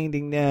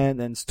maintaining them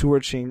and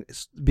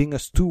being a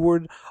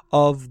steward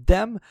of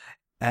them.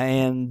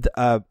 And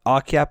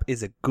RCAP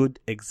is a good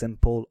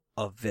example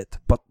of it,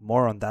 but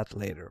more on that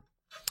later.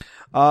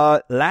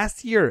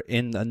 Last year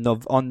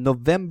on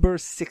November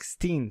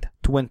 16th,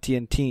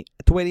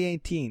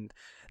 2018,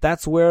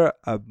 that's where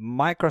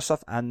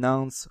Microsoft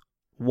announced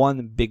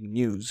one big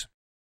news.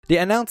 They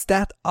announced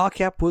that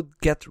RCAP would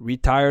get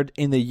retired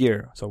in a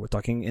year. So we're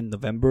talking in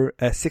November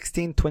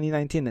 16,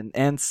 2019, and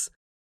hence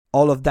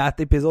all of that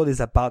episode is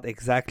about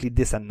exactly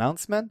this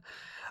announcement.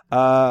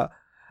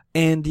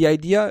 And the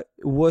idea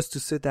was to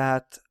say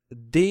that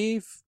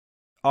they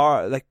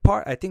are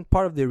I think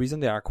part of the reason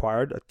they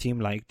acquired a team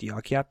like the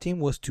RCAP team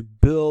was to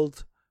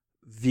build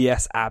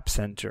VS App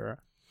Center.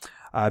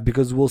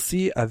 Because we'll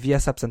see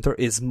VS App Center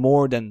is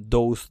more than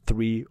those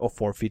 3 or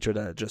 4 features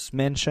that I just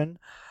mentioned.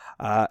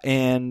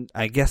 And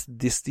I guess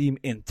this team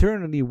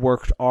internally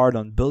worked hard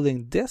on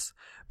building this.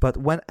 But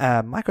when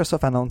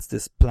Microsoft announced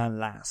this plan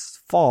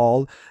last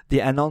fall, they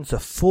announced a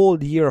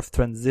full year of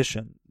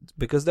transition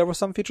because there was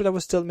some feature that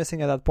was still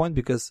missing at that point,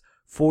 because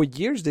for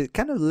years they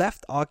kind of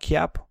left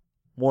RCAP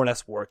more or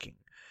less working.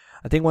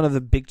 I think one of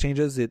the big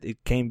changes, it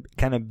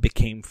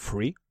became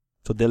free.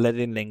 So they let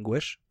it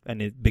languish,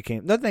 and it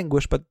became, not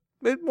languish, but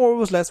it more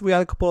or less, we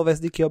had a couple of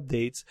SDK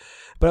updates.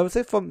 But I would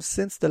say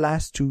since the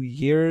last 2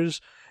 years,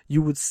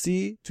 you would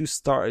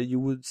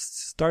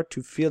start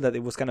to feel that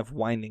it was kind of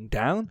winding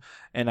down.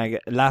 And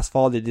last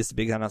fall they did this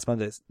big announcement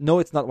that no,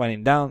 it's not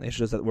winding down. It's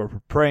just that we're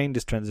preparing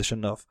this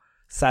transition of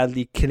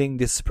sadly killing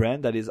this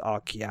brand that is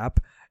RCAP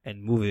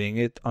and moving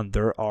it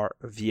under our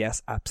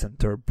VS App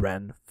Center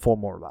brand for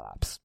mobile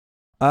apps.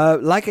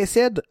 Like I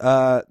said,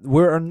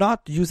 we're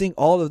not using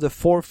all of the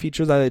 4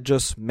 features that I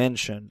just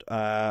mentioned.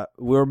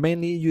 We're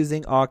mainly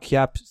using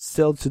RCAP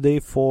still today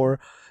for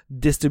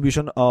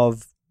distribution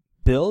of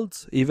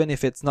builds, even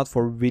if it's not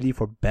really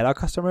for beta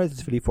customers,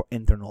 it's really for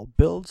internal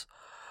builds.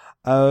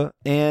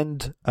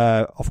 And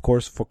of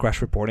course for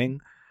crash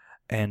reporting,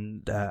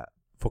 and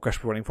for crash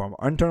reporting from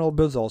our internal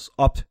builds also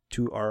up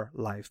to our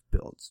live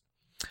builds.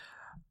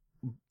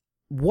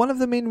 One of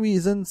the main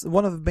reasons we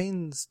were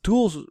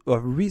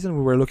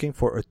looking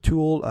for a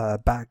tool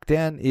back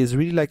then is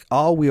really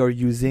how we are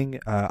using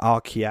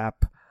RCAP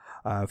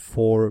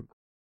for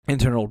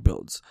internal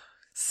builds.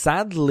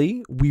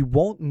 Sadly, we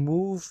won't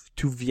move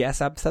to VS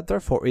App Center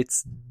for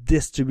its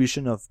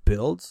distribution of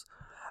builds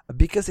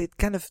because it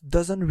kind of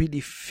doesn't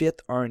really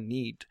fit our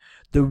need.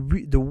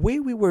 The way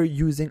we were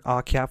using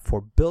RCAP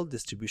for build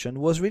distribution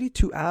was really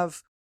to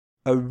have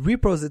a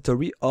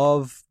repository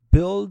of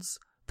builds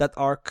that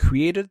are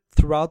created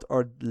throughout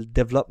our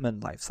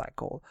development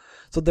lifecycle.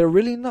 So we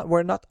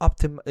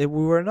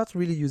were not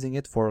really using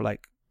it for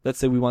let's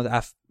say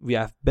we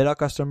have beta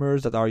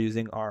customers that are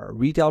using our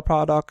retail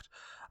product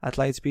at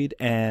Lightspeed,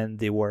 and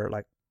they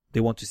want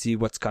to see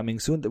what's coming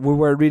soon. We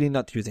were really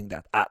not using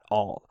that at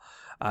all.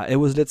 It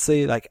was, let's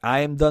say, I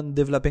am done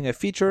developing a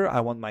feature,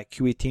 I want my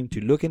QA team to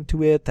look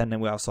into it, and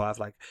then we also have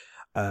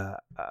an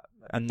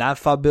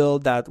alpha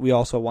build that we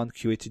also want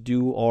QA to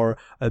do, or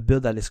a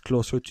build that is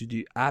closer to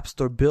the App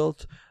Store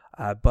build,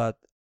 but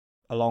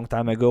a long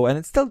time ago, and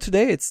it's still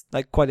today, it's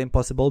quite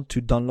impossible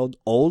to download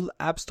old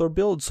App Store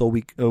builds, so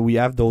we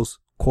have those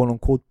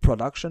quote-unquote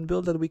production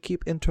build that we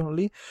keep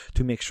internally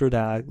to make sure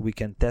that we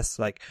can test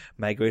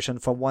migration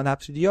from one app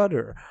to the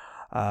other,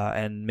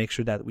 and make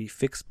sure that we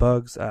fix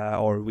bugs,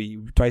 or we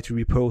try to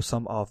repro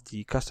some of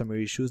the customer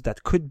issues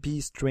that could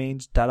be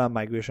strange data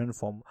migration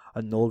from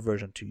an old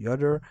version to the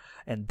other.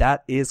 And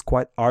that is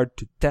quite hard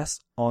to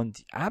test on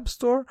the App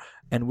Store,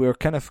 and we're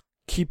kind of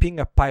keeping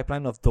a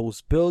pipeline of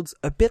those builds,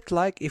 a bit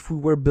like if we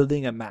were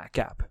building a Mac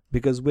app,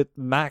 because with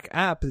Mac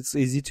app it's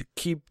easy to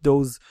keep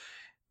those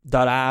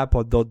 .app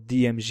or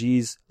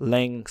 .dmgs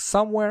laying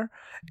somewhere,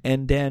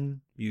 and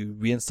then you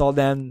reinstall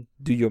them,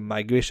 do your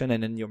migration,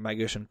 and then your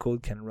migration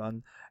code can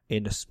run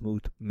in a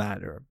smooth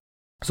manner.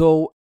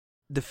 So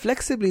the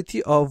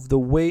flexibility of the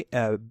way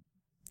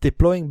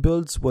deploying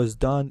builds was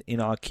done in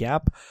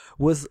RCAP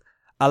was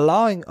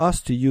allowing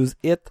us to use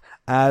it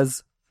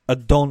as a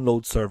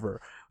download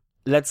server.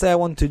 Let's say I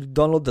want to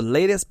download the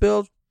latest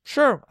build.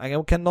 Sure, I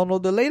can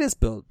download the latest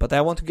build, but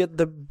I want to get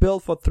the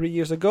build for 3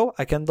 years ago.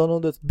 I can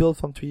download the build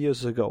from 3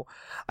 years ago.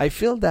 I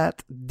feel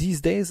that these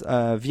days,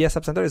 VS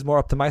App Center is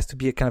more optimized to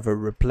be a kind of a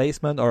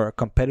replacement or a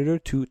competitor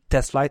to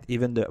TestFlight,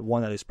 even the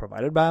one that is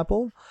provided by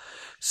Apple.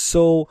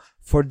 So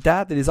for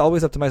that, it is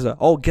always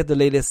optimized. Get the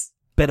latest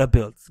beta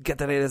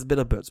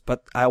builds,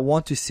 but I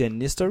want to see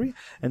an history,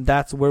 and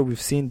that's where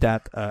we've seen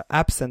that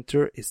App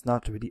Center is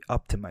not really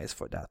optimized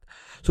for that.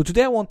 So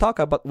today I won't talk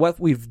about what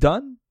we've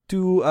done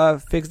to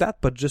fix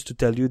that, but just to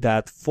tell you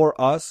that for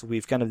us,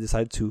 we've kind of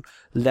decided to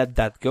let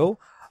that go.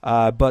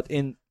 But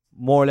in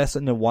more or less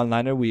in a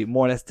one-liner, we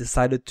more or less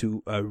decided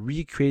to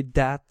recreate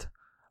that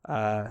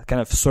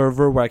kind of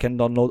server where I can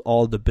download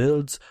all the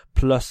builds,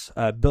 plus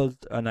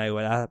build an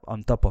iOS app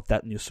on top of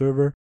that new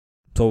server.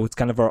 So it's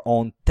kind of our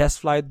own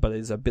TestFlight, but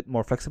it's a bit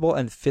more flexible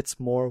and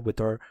fits more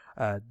with our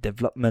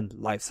development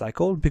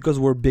lifecycle, because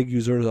we're big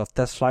users of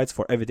TestFlights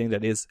for everything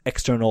that is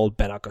external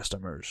beta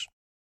customers.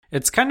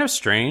 It's kind of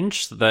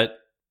strange that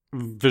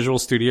Visual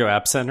Studio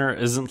App Center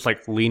isn't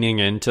like leaning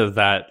into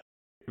that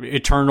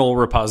eternal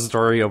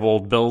repository of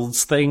old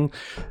builds thing,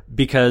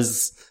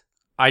 because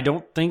I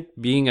don't think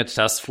being a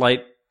test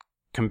flight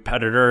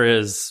competitor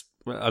is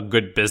a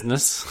good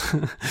business.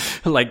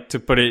 Like, to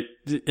put it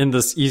in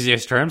the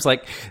easiest terms,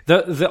 like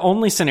the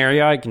only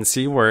scenario I can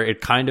see where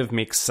it kind of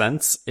makes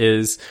sense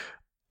is,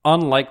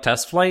 unlike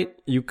TestFlight,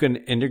 you can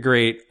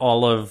integrate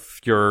all of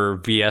your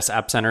VS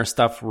App Center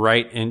stuff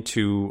right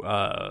into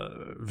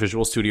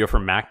Visual Studio for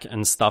Mac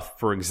and stuff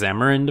for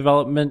Xamarin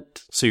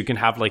development. So you can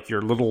have like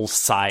your little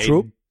side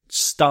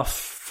stuff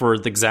for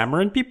the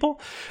Xamarin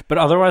people. But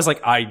otherwise,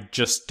 like, I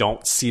just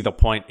don't see the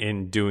point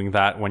in doing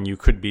that when you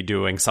could be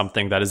doing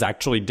something that is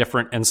actually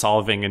different and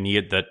solving a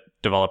need that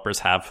developers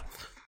have.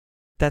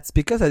 That's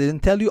because I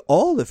didn't tell you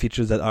all the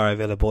features that are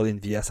available in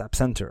VS App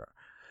Center.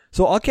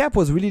 So OCAP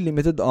was really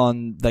limited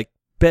on like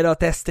beta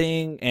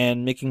testing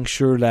and making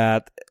sure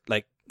that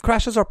like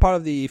crashes are part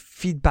of the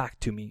feedback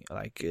to me.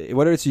 Like,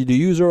 whether it's the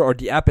user or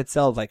the app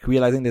itself, like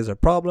realizing there's a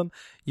problem,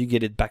 you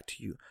get it back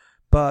to you.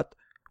 But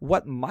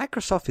what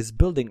Microsoft is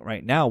building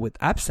right now with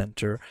App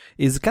Center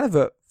is kind of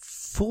a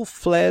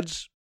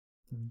full-fledged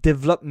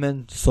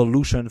development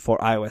solution for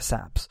iOS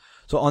apps.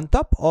 So on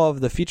top of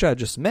the feature I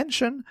just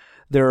mentioned,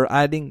 they're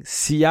adding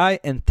CI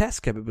and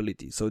test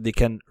capability. So they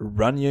can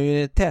run your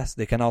unit tests.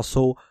 They can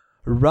also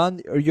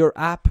run your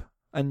app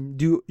and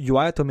do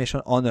UI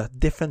automation on a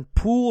different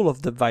pool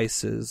of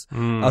devices,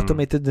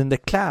 automated in the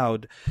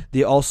cloud.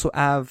 They also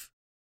have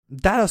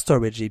data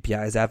storage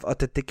APIs, they have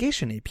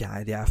authentication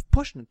API, they have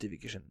push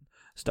notification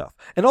stuff.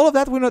 And all of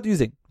that we're not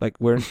using. Like,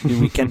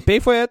 we can pay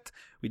for it.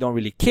 We don't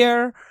really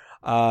care.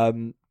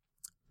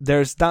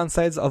 There's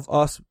downsides of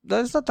us.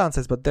 There's not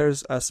downsides, but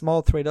there's a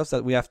small trade-offs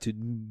that we have to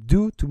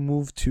do to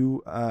move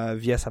to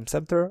VS App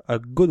Center. A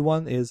good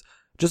one is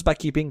just by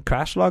keeping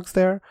crash logs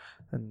there.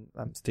 And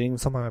I'm stealing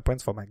some of my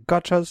points for my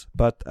gotchas.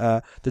 But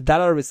the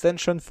data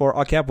retention for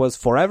OCAP was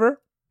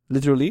forever,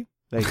 literally.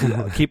 Like,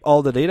 keep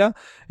all the data.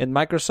 In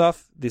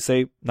Microsoft, they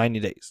say 90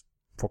 days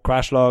for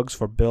crash logs,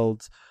 for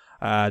builds.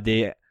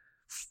 They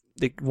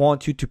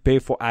want you to pay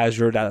for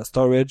Azure data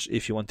storage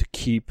if you want to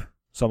keep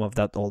some of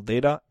that old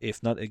data.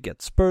 If not, it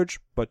gets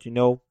purged. But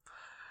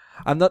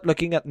I'm not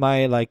looking at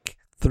my like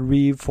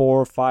 3,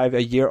 4, 5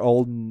 a year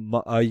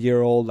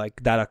old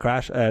like data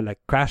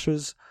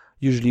crashes.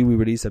 Usually we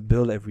release a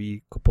build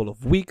every couple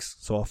of weeks.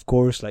 So of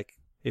course, like,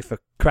 if a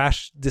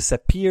crash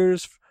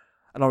disappears,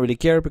 I don't really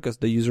care because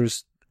the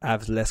users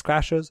have less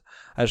crashes.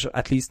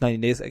 At least 90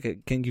 days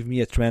can give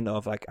me a trend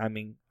of like,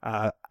 am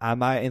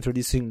I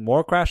introducing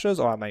more crashes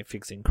or am I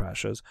fixing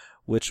crashes?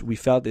 Which we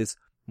felt is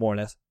more or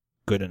less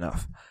good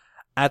enough.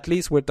 At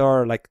least with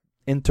our like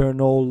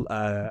internal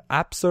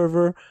app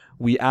server,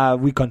 we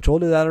control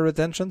the data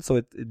retention, so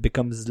it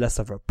becomes less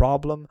of a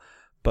problem.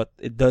 But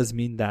it does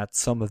mean that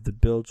some of the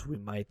builds we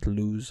might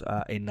lose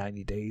in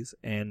 90 days,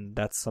 and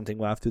that's something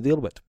we'll have to deal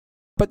with.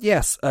 But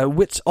yes,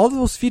 with all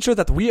those features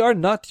that we are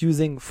not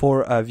using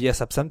for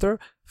VS App Center,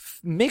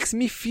 makes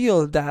me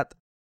feel that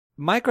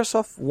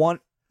Microsoft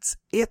wants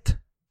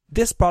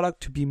this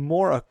product to be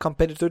more a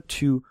competitor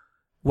to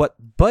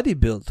what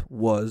BuddyBuild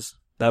was,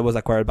 that was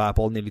acquired by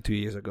Apple nearly 2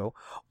 years ago,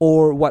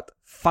 or what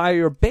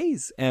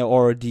Firebase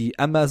or the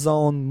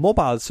Amazon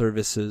mobile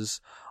services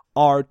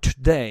are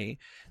today.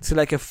 It's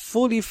like a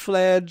fully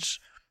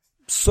fledged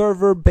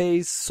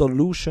server-based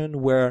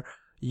solution where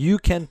you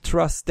can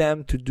trust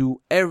them to do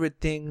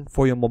everything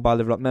for your mobile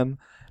development.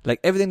 Like,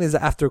 everything is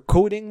after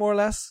coding, more or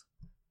less.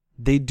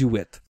 They do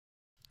it.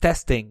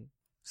 Testing,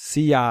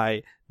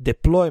 CI,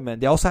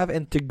 deployment. They also have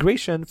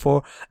integration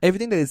for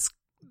everything that is,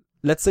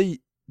 let's say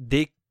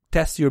they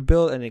test your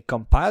build and they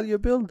compile your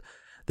build.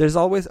 There's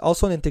always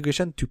also an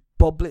integration to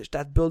publish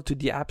that build to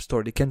the App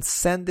Store. They can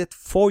send it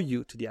for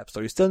you to the App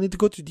Store. You still need to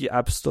go to the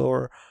App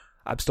Store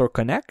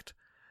Connect,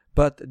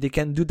 but they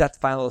can do that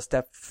final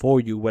step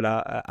for you.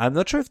 I'm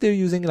not sure if they're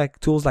using like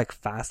tools like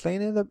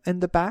Fastlane in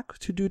the back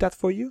to do that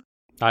for you.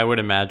 I would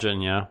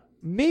imagine, yeah.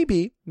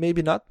 Maybe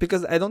not,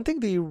 because I don't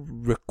think they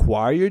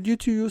required you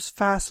to use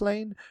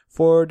Fastlane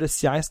for the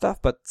CI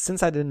stuff. But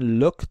since I didn't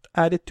look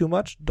at it too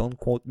much, don't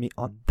quote me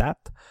on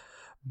that.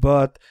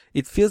 But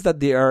it feels that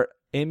they are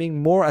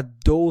aiming more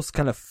at those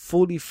kind of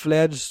fully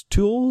fledged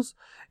tools.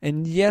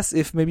 And yes,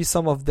 if maybe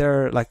one of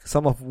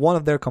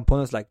their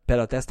components like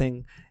beta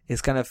testing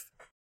is kind of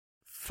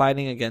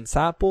fighting against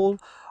Apple,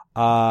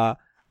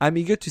 I'm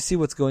eager to see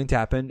what's going to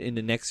happen in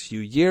the next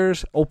few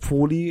years.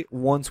 Hopefully,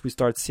 once we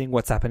start seeing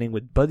what's happening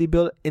with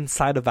BuddyBuild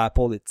inside of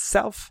Apple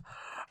itself,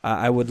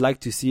 I would like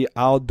to see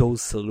how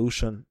those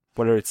solutions,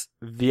 whether it's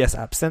VS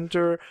App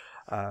Center,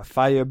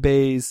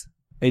 Firebase,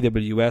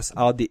 AWS,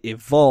 how they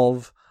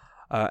evolve,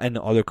 and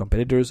other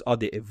competitors, how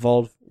they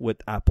evolve with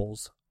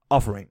Apple's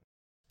offering.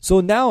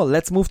 So now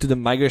let's move to the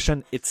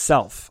migration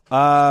itself.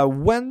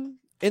 When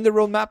in the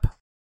roadmap,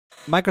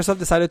 Microsoft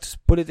decided to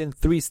put it in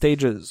 3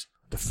 stages.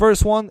 The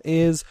first one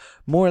is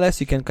more or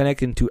less you can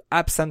connect into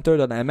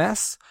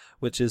appcenter.ms,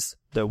 which is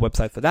the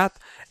website for that,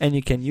 and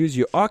you can use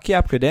your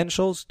OCAP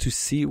credentials to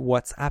see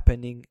what's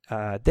happening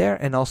there.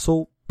 And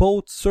also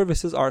both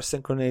services are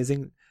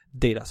synchronizing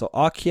data. So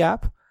Aukey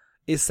App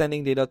is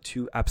sending data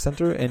to App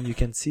Center, and you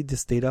can see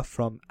this data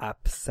from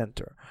App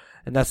Center.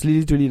 And that's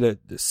literally the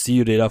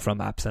CU data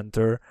from App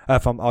Center,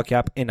 from Aukey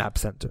App in App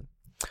Center.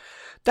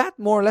 That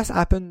more or less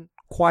happened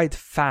quite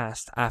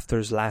fast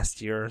after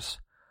last year's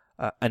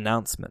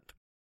announcement.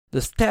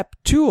 The step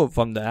 2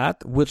 from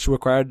that, which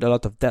required a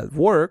lot of that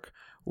work,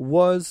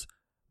 was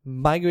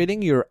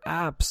migrating your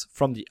apps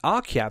from the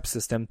Aukey App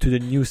system to the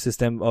new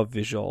system of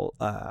Visual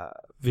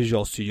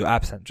Studio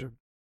App Center.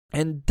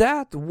 And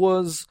that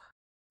was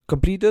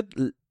completed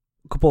a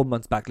couple of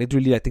months back,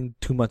 literally I think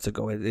 2 months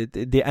ago.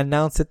 They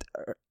announced it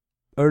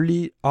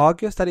early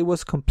August that it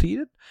was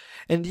completed.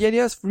 And the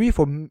idea is free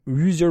for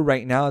user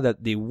right now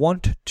that they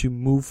want to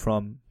move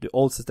from the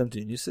old system to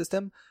the new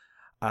system,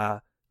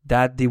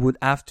 that they would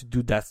have to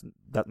do that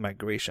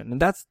migration.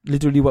 And that's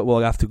literally what we'll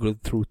have to go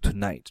through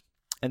tonight.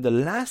 And the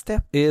last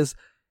step is,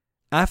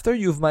 after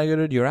you've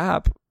migrated your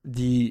app,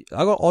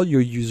 all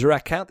your user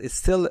account is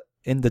still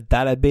in the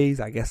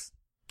database, I guess.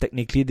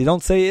 Technically, they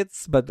don't say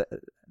but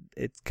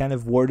it's kind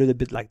of worded a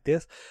bit like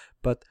this.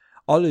 But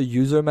all the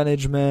user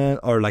management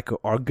or like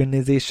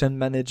organization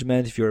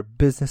management, if you're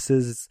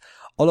businesses,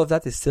 all of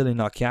that is still in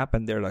Aukey App,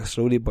 and they're like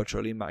slowly but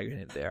surely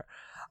migrating there.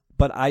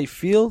 But I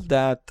feel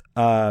that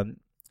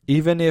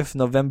even if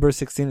November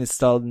 16 is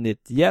still not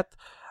yet,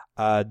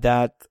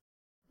 that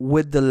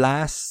with the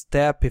last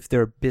step, if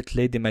they're a bit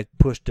late, they might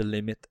push the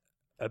limit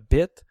a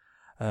bit.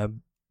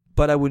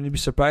 But I wouldn't be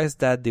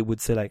surprised that they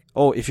would say like,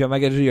 oh, if you're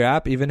migrating your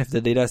app, even if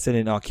the data is still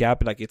in Aukey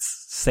App, like it's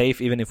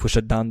safe even if we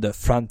shut down the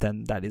front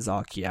end that is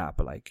Aukey App.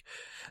 Like,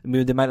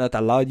 maybe they might not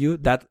allow you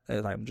that.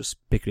 I'm just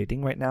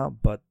speculating right now,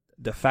 but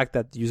the fact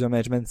that user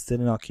management is still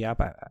in Aukey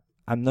App,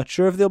 I'm not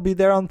sure if they'll be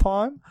there on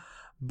time.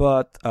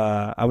 But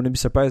I wouldn't be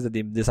surprised that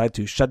they decide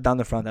to shut down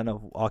the front end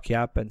of Aukey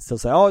App and still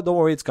say, oh, don't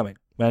worry, it's coming.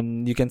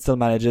 And you can still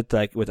manage it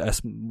like with a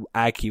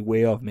hacky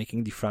way of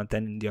making the front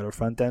end in the other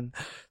front end,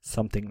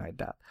 something like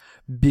that.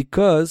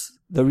 Because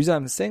the reason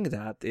I'm saying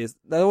that is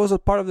that was a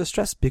part of the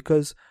stress,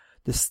 because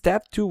the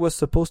step 2 was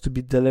supposed to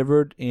be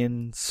delivered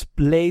in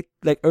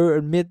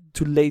mid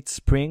to late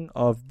spring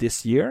of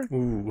this year.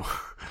 Ooh.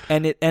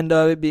 And it ended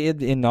up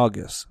being in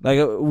August. Like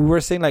we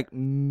were saying like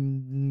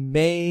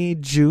May,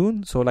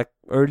 June, so like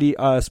early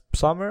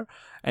summer,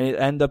 and it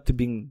ended up to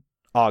being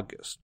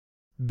August.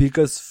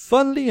 Because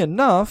funnily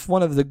enough,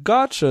 one of the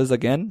gotchas,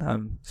 again,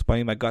 I'm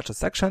spoiling my gotcha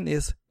section,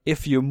 is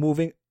if you're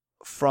moving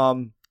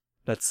from,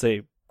 let's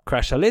say,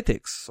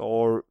 Crashlytics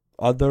or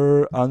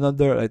another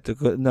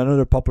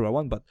popular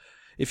one, but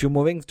if you're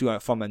moving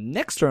from an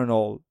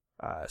external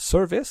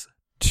service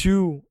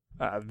to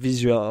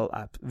Visual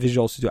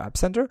Studio App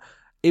Center,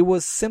 it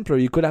was simpler.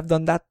 You could have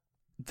done that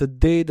the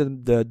day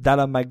the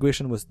data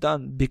migration was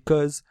done,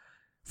 because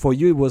for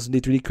you it was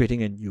literally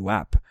creating a new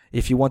app.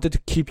 If you wanted to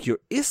keep your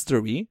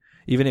history,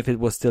 even if it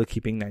was still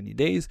keeping 90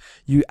 days,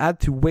 you had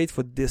to wait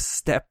for this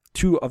step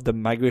 2 of the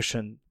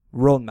migration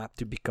roadmap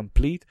to be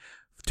complete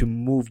to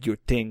move your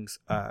things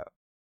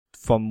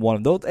from one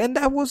of those. And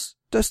that was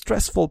the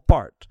stressful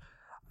part.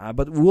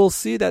 But we'll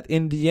see that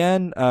in the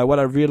end, what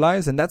I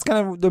realized, and that's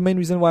kind of the main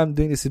reason why I'm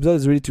doing this episode,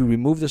 is really to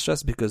remove the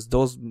stress, because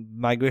those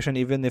migration,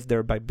 even if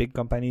they're by big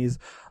companies,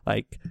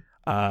 like,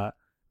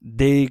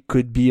 they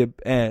could be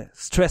a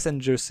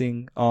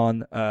stress-inducing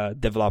on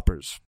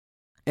developers.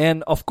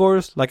 And of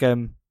course, like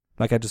I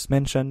just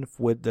mentioned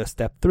with the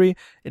step 3,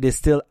 it is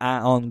still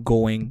an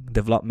ongoing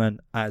development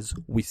as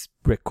we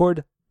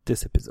record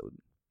this episode.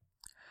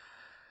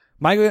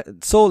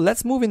 So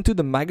let's move into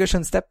the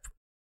migration step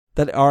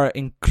that are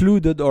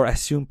included or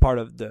assumed part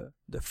of the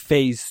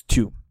phase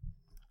 2.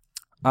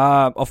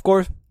 Of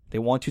course, they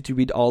want you to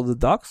read all the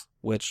docs,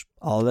 which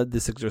I'll let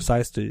this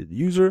exercise to the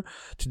user,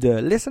 to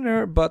the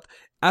listener, but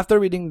after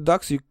reading the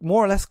docs, you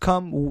more or less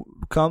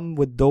come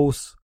with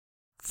those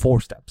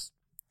 4 steps.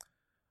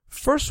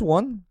 First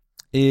one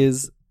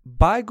is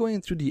by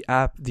going through the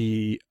App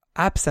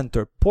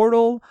Center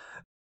portal.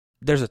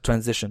 There's a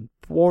transition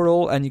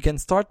portal, and you can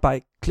start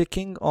by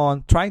clicking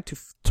on trying to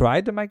try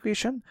the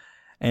migration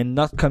and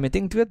not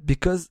committing to it,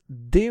 because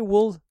they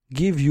will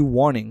give you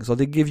warnings, or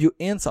they give you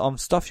hints on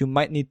stuff you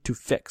might need to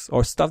fix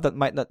or stuff that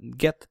might not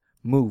get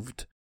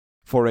moved.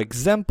 For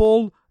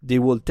example, they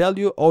will tell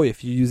you, oh,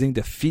 if you're using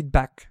the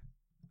feedback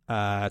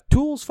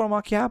tools from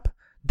Aukey App,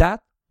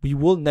 that we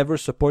will never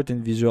support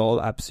in Visual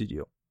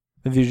Studio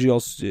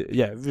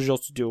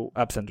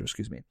App Center,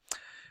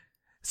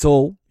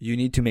 So you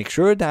need to make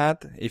sure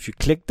that if you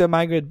click the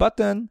migrate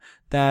button,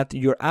 that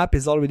your app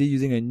is already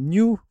using a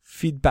new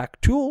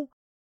feedback tool,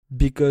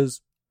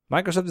 because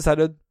Microsoft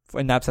decided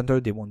in App Center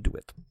they won't do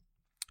it.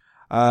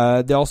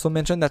 They also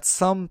mentioned that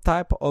some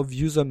type of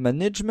user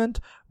management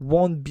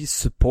won't be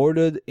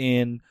supported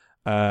in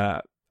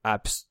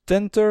App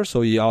Center,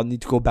 so you all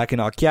need to go back in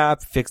Aukey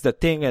App, fix the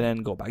thing, and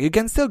then go back. You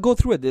can still go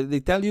through it. They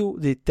tell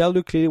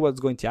you clearly what's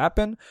going to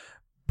happen,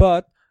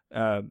 but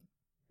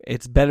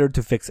it's better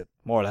to fix it,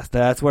 more or less.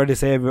 That's where they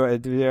say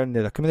there in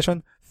the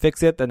documentation,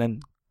 fix it and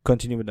then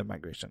continue with the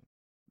migration.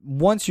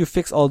 Once you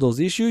fix all those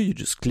issues, you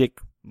just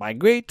click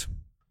migrate.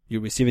 You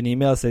receive an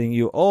email saying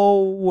we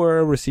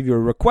receive your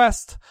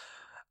request.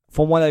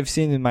 From what I've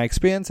seen in my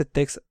experience, it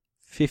takes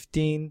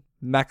 15,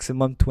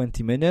 maximum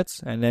 20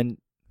 minutes. And then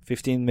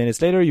 15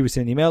 minutes later, you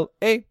receive an email,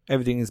 hey,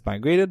 everything is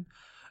migrated.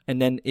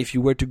 And then if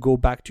you were to go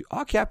back to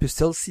Aukey app, you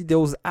still see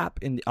those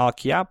apps in the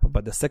Aukey app.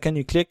 But the second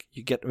you click,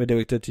 you get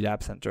redirected to the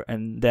App Center.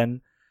 And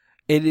then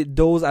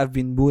those have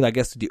been moved, I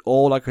guess, to the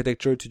old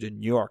architecture, to the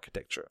new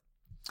architecture.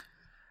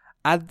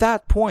 At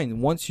that point,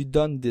 once you've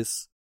done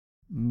this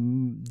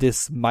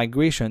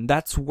migration,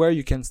 that's where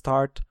you can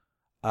start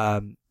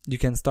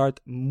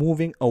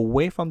moving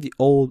away from the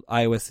old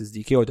iOS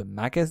SDK or the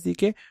Mac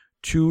SDK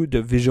to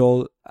the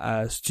Visual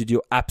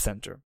Studio App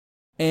Center.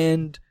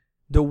 And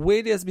the way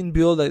it has been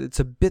built, it's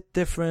a bit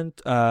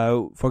different.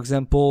 For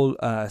example,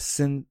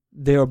 since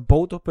they are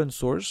both open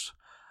source,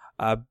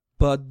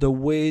 but the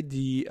way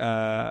the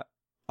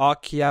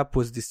Aukey app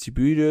was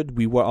distributed,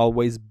 we were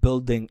always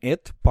building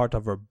it, part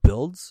of our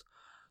builds.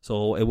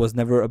 So it was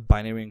never a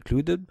binary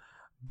included.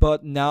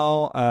 But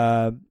now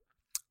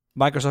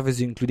Microsoft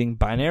is including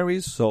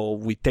binaries, so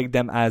we take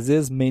them as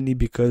is, mainly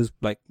because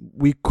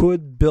we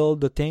could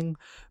build the thing,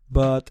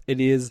 but it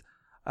is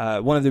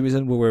one of the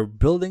reasons we were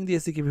building the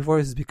SDK before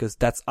is because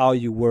that's how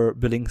you were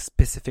building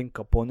specific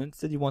components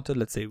that you wanted.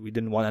 Let's say we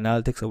didn't want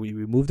analytics, so we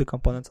removed the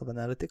components of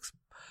analytics.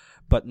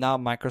 But now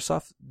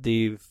Microsoft,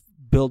 they've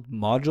built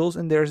modules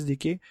in their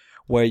SDK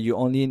where you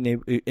only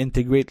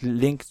integrate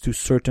links to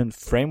certain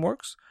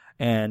frameworks,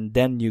 and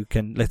then you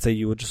can, let's say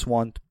you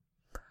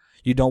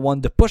don't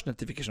want the push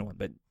notification one,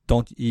 but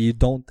you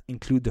don't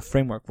include the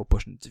framework for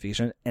push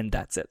notification, and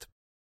that's it.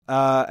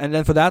 And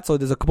then for that, so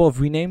there's a couple of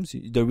renames.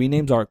 The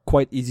renames are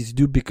quite easy to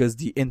do because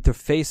the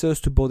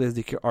interfaces to both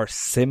SDK are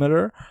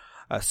similar.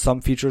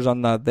 Some features are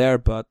not there,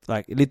 but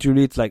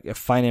literally it's like a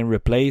find and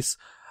replace.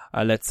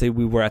 Let's say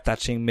we were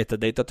attaching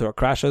metadata to our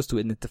crashes to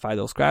identify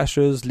those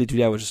crashes.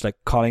 Literally, I was just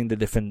calling the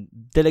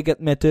different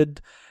delegate method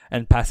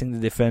and passing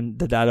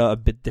the data a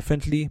bit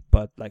differently,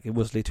 but it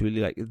was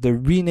literally the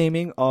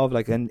renaming of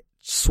and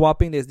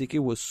swapping the SDK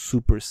was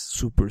super,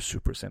 super,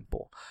 super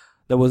simple.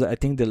 That was, I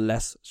think, the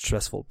less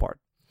stressful part.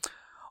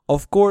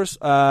 Of course,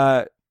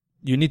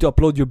 you need to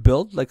upload your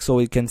build, so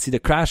it can see the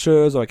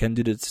crashes or it can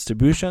do the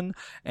distribution.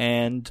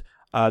 And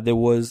there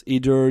was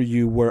either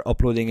you were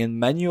uploading it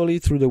manually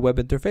through the web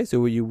interface,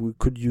 or you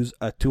could use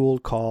a tool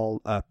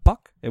called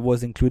Puck. It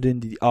was included in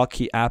the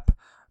Aukey app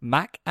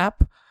Mac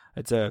app.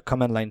 It's a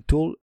command line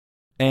tool,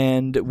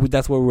 and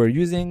that's what we're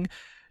using.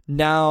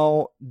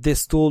 Now,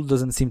 this tool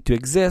doesn't seem to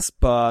exist,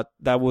 but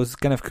that was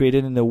kind of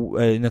created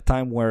in a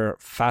time where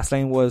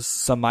Fastlane was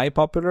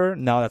semi-popular.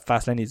 Now that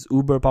Fastlane is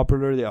uber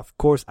popular, they of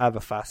course have a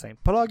Fastlane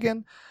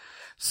plugin.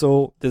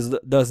 So this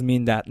does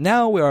mean that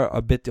now we are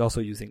a bit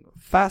also using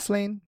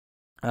Fastlane,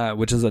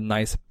 which is a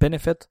nice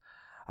benefit.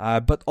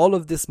 But all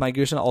of this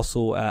migration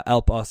also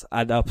help us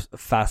adapt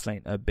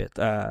Fastlane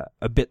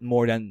a bit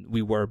more than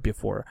we were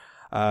before.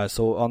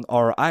 So on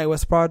our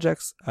iOS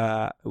projects,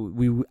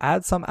 we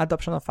add some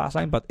adoption of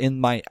Fastlane, but in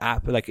my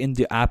app, in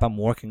the app I'm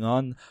working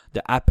on,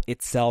 the app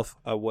itself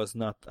was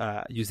not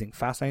using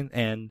Fastlane,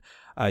 and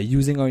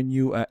using our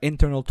new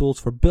internal tools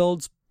for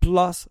builds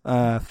plus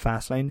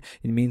Fastlane,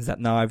 it means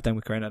that now every time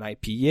we create an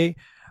IPA,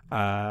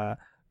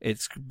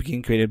 it's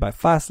being created by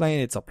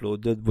Fastlane, it's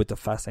uploaded with the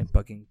Fastlane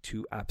plugin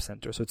to App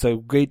Center. So it's a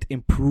great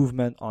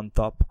improvement on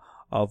top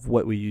of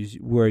what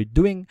we're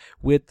doing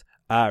with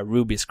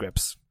Ruby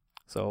scripts.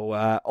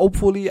 So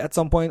hopefully at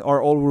some point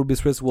our old Ruby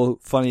scripts will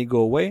finally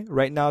go away.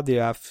 Right now they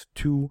have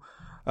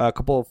a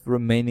couple of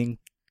remaining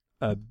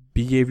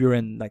behavior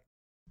and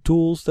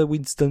tools that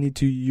we still need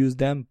to use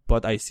them,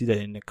 but I see that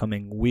in the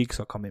coming weeks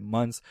or coming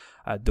months,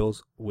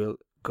 those will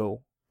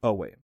go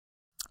away.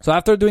 So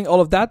after doing all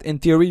of that, in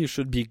theory you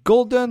should be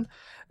golden,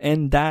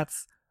 and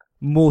that's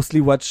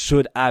mostly what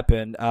should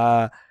happen.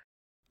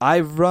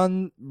 I've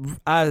run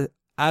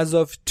as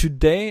of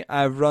today,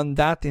 I've run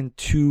that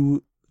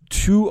into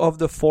 2 of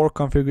the 4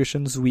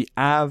 configurations we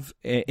have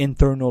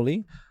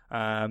internally.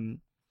 So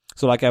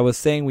like I was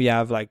saying, we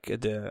have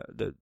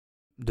the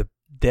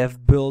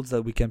dev builds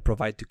that we can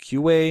provide to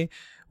QA.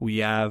 We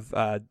have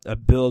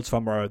builds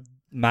from our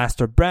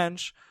master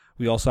branch.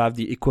 We also have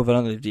the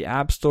equivalent of the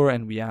App Store,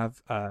 and we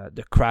have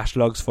the crash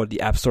logs for the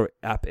App Store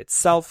app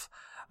itself.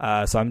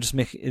 So I'm just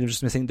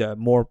missing the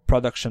more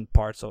production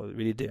part. So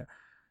really the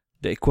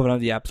equivalent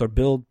of the App Store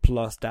build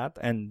plus that,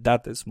 and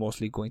that is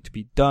mostly going to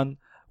be done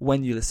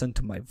when you listen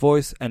to my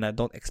voice, and I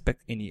don't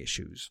expect any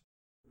issues.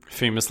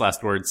 Famous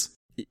last words.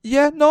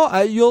 Yeah, no,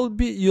 you'll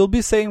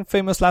be saying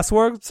famous last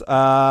words,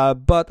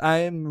 but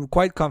I'm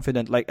quite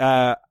confident.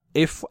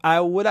 If I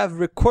would have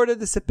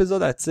recorded this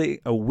episode, I'd say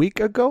a week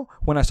ago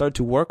when I started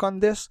to work on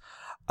this,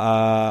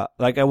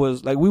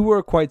 we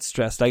were quite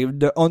stressed.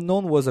 The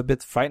unknown was a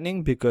bit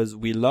frightening because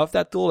we love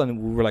that tool and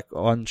we were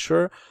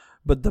unsure,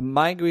 but the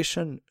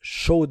migration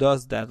showed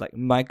us that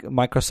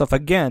Microsoft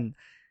again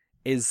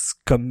is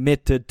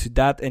committed to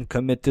that and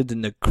committed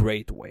in a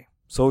great way.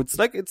 So it's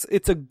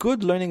a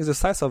good learning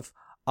exercise of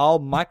how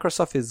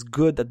Microsoft is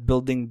good at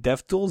building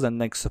dev tools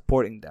and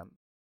supporting them.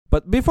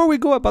 But before we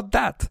go about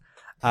that,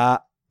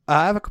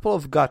 I have a couple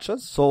of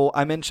gotchas. So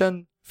I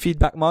mentioned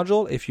feedback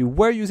module. If you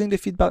were using the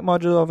feedback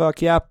module of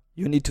Hockey app,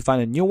 you need to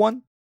find a new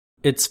one.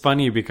 It's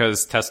funny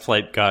because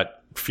TestFlight got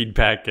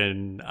feedback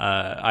in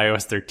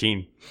iOS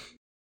 13.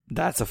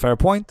 That's a fair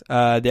point.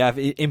 They have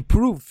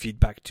improved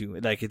feedback too.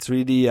 Like it's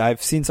really,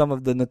 I've seen some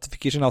of the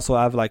notification also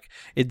have like,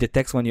 it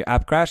detects when your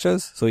app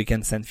crashes, so you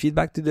can send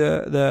feedback to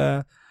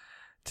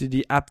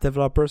the app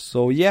developers.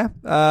 So yeah.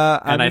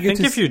 And I think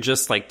if you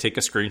just like take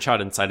a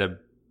screenshot inside a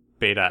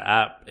beta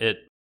app, it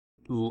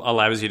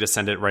allows you to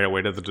send it right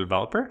away to the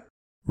developer.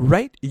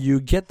 Right,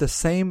 you get the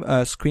same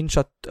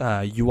screenshot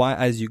UI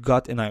as you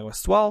got in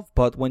iOS 12,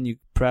 but when you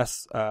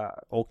press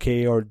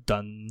OK or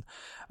done,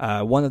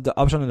 one of the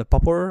options in the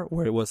popper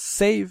where it was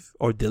save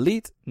or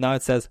delete, now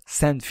it says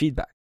send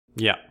feedback.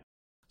 Yeah.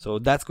 So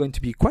that's going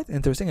to be quite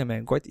interesting, and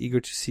I'm quite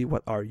eager to see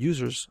what our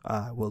users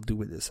will do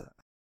with this.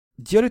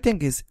 The other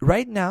thing is,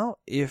 right now,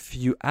 if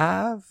you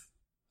have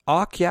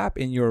Hockey app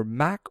in your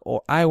Mac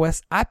or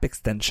iOS app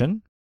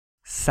extension,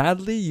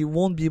 sadly, you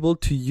won't be able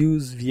to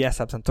use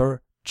VS App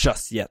Center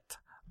just yet.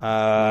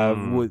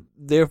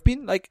 There have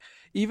been like,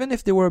 even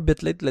if they were a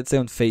bit late, let's say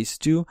on phase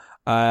 2,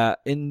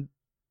 in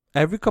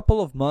every couple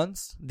of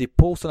months they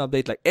post an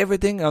update, like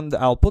everything on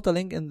I'll put a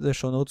link in the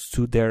show notes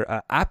to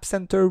their App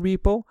Center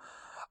repo,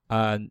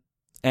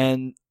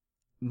 and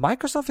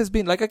Microsoft has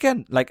been like,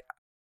 again, like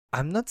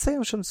I'm not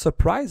saying I'm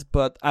surprised,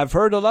 but I've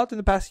heard a lot in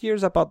the past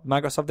years about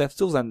Microsoft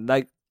DevTools, and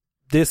like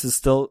this is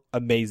still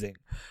amazing.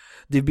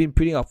 They've been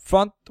pretty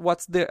upfront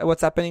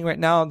what's happening right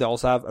now. They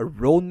also have a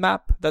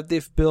roadmap that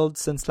they've built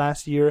since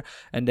last year,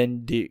 and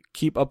then they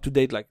keep up to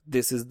date. Like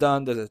this is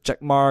done. There's a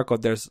check mark, or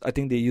I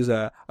think they use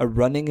a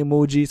running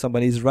emoji.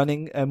 Somebody's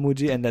running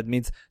emoji, and that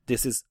means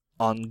this is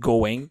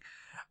ongoing.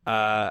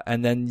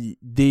 And then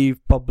they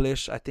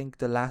publish, I think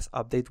the last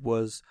update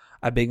was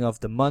at the beginning of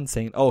the month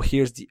saying, oh,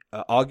 here's the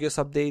August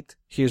update.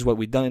 Here's what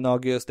we've done in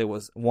August. There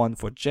was one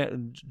for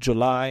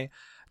July. I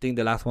think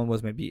the last one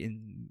was maybe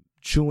in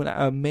June,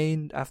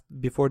 May,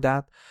 before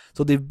that.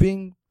 So they've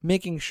been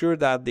making sure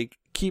that they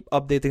keep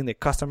updating the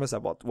customers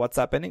about what's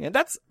happening, and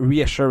that's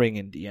reassuring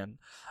in the end.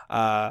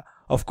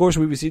 Of course,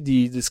 we received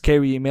the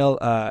scary email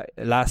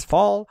last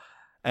fall,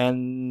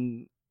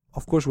 and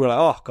of course we're like,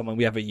 oh, come on,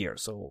 we have a year,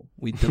 so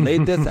we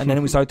delayed this, and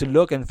then we started to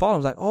look and fall. I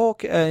was like, oh,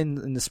 okay,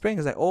 in the spring,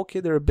 it's like, okay,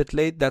 they're a bit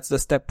late. That's the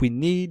step we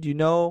need,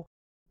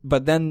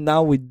 But then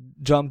now we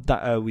jump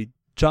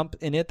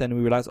in it and we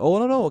realize,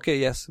 oh, no, okay,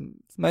 yes,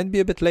 it might be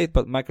a bit late,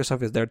 but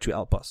Microsoft is there to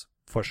help us,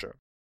 for sure.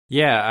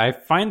 Yeah, I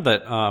find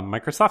that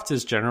Microsoft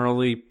is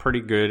generally pretty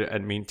good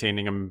at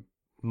maintaining a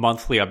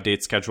monthly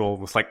update schedule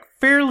with like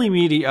fairly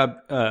meaty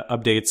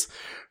updates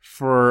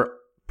for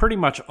pretty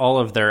much all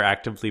of their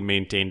actively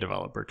maintained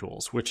developer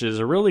tools, which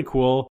is really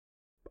cool.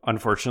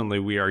 Unfortunately,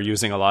 we are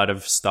using a lot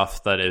of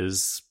stuff that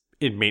is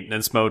in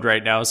maintenance mode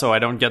right now, so I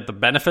don't get the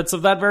benefits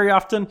of that very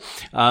often.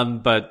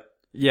 But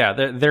yeah,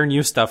 their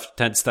new stuff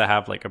tends to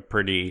have like a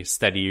pretty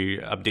steady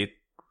update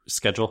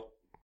schedule.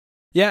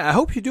 Yeah, I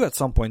hope you do at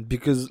some point,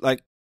 because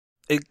like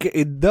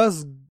it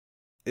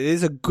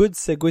is a good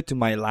segue to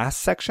my last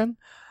section.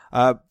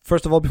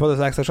 First of all, before the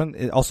last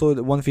section,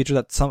 also one feature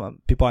that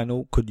some people I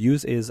know could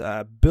use is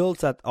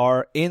builds that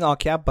are in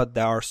Hockey app but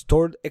they are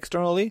stored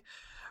externally.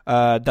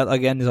 That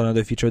again is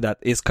another feature that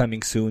is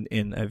coming soon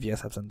in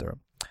VS App Center.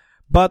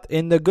 But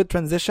in the good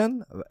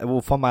transition,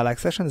 for my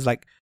last section, is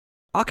like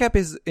Hockey app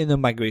is in a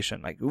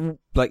migration.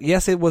 Like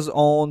yes, it was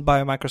owned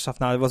by Microsoft,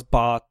 now it was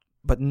bought,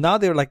 but now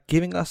they're like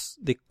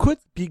they could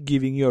be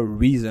giving you a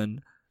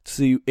reason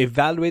to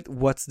evaluate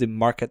what's the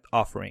market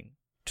offering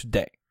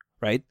today,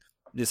 right?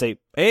 They say,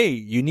 hey,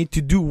 you need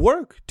to do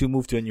work to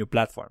move to a new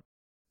platform.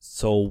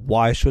 So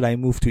why should I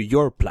move to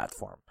your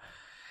platform?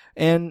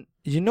 And,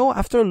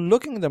 after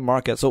looking at the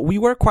market, so we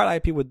were quite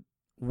happy with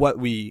what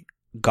we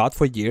got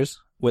for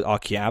years with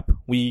Hockey app.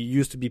 We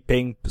used to be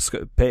paying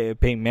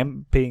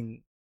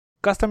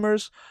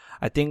customers.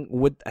 I think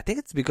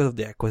it's because of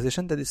the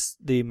acquisition that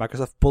the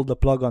Microsoft pulled the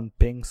plug on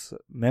paying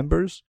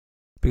members.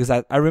 Because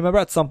I remember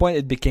at some point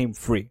it became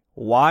free.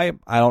 Why?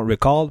 I don't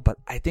recall, but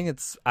I think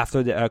it's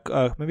after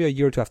maybe a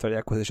year or two after the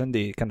acquisition,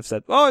 they kind of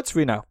said, oh, it's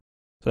free now.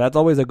 So that's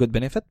always a good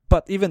benefit.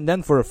 But even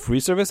then, for a free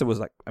service, it was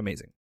like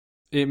amazing.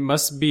 It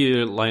must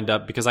be lined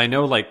up because I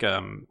know like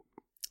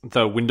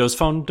the Windows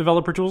Phone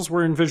developer tools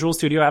were in Visual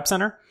Studio App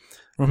Center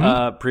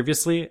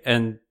previously.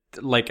 And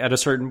like at a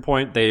certain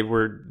point,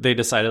 they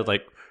decided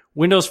like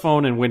Windows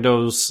Phone and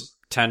Windows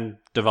 10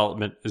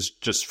 development is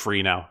just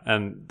free now.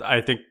 And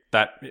I think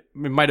that it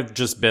might have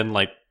just been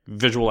like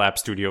Visual App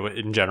Studio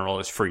in general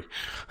is free.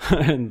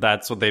 And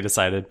that's what they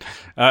decided.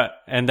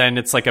 And then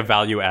it's like a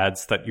value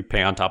adds that you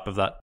pay on top of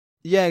that.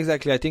 Yeah,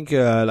 exactly. I think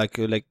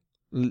like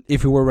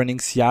if you were running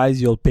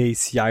CIs, you'll pay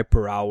CI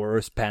per hour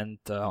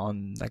spent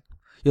on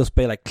you'll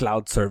pay like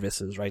cloud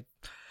services, right?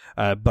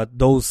 But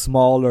those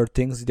smaller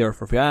things, they're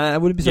for free. I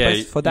wouldn't be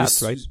surprised for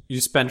that, right?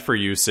 You spend for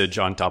usage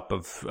on top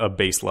of a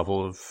base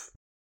level of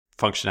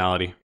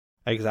functionality.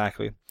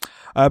 Exactly.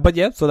 But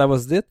yeah, so that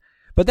was it.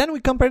 But then we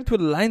compared it with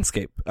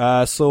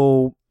Linescape.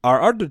 So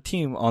our other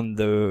team on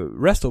the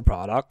Resto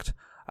product,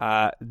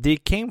 they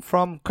came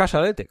from Crash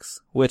Analytics,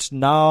 which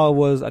now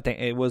was, I think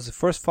it was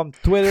first from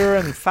Twitter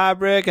and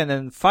Fabric and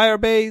then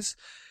Firebase.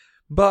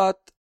 But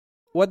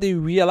what they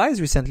realized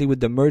recently with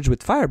the merge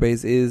with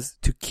Firebase is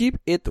to keep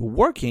it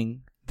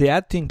working, they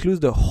had to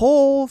include the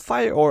whole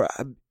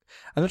I'm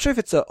not sure if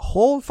it's a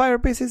whole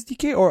Firebase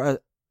SDK or a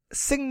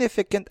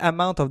significant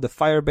amount of the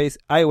Firebase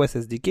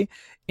iOS SDK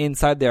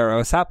inside their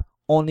iOS app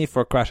only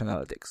for Crash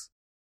Analytics.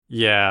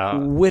 Yeah.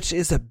 Which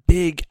is a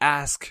big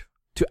ask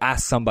to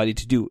ask somebody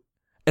to do,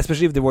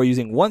 especially if they were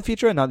using one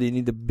feature and now they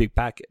need a big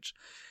package,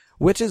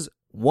 which is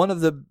one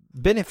of the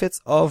benefits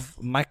of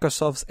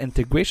Microsoft's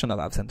integration of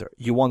App Center.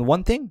 You want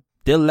one thing,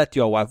 they'll let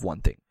you have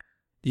one thing.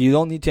 You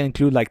don't need to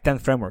include like 10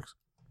 frameworks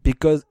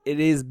because it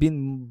is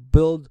being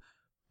built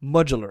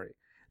modularly.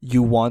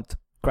 You want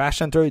Crash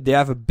Center, they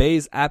have a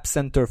base App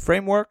Center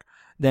framework,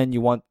 then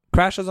you want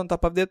crashes on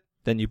top of it,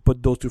 then you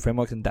put those two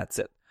frameworks and that's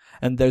it.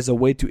 And there's a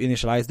way to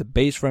initialize the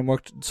base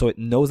framework so it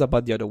knows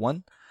about the other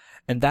one.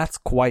 And that's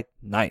quite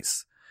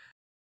nice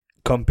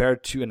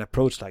compared to an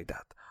approach like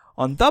that.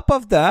 On top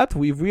of that,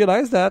 we've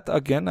realized that,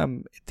 again,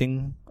 I'm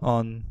hitting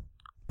on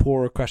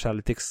poor Crash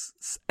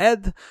Analytics'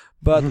 head,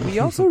 but we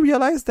also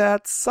realized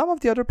that some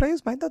of the other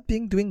players might not be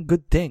doing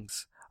good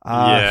things. Here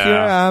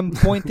I'm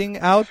pointing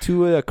out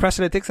to Crash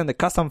Analytics and the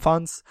custom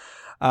fonts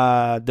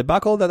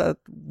debacle that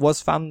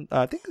was found,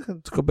 I think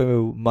it could be a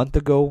month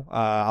ago.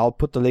 I'll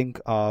put the link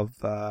of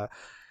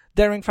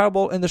Daring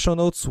Fireball in the show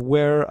notes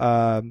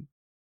where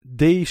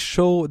they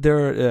show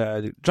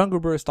their John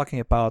Gruber is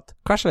talking about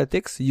Crash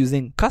Analytics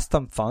using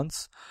custom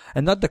fonts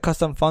and not the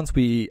custom fonts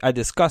I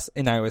discussed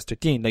in iOS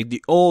 13, like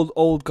the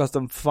old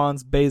custom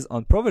fonts based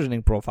on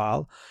provisioning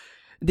profile.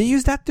 They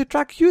use that to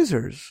track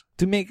users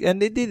to make,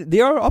 and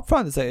they are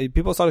upfront.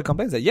 People started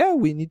complaining that, yeah,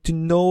 we need to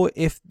know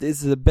if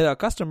this is a better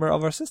customer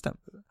of our system,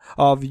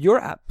 of your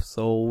app.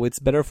 So it's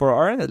better for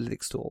our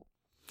analytics tool.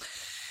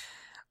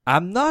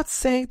 I'm not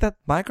saying that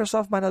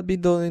Microsoft might not be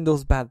doing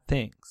those bad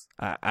things.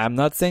 I'm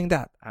not saying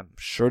that. I'm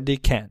sure they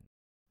can.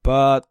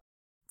 But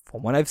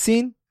from what I've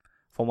seen,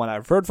 from what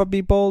I've heard from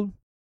people,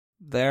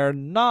 they're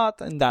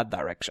not in that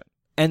direction.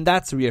 And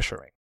that's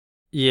reassuring.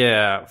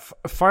 Yeah,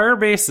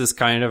 Firebase is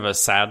kind of a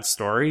sad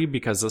story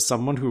because as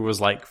someone who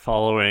was like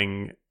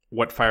following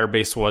what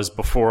Firebase was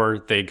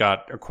before they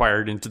got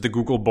acquired into the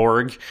Google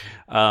Borg,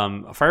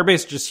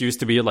 Firebase just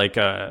used to be like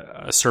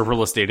a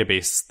serverless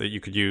database that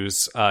you could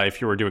use if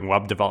you were doing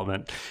web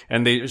development.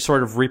 And they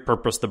sort of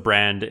repurposed the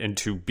brand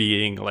into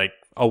being like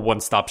a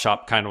one-stop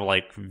shop, kind of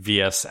like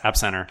VS App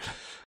Center.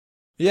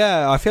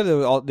 Yeah, I feel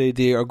that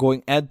they are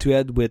going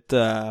head-to-head with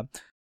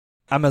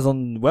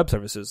Amazon Web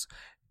Services.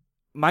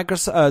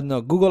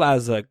 Google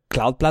as a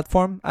cloud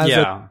platform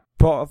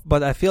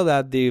but I feel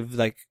that they've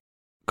like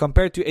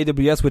compared to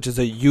AWS, which is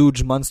a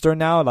huge monster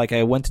now. Like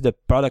I went to the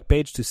product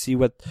page to see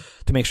to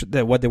make sure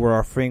that what they were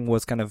offering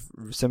was kind of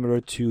similar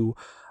to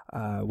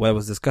what I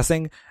was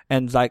discussing,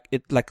 and like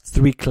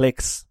 3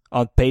 clicks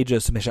on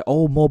pages to make sure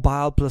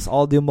mobile plus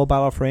all the mobile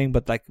offering,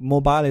 but like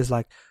mobile is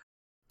like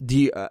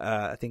the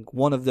I think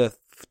one of the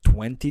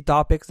 20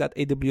 topics that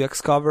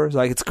AWS covers.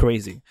 Like it's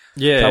crazy.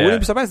 Yeah. So I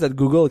wouldn't be surprised that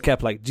Google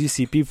kept like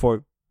GCP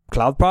for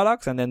cloud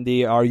products and then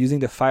they are using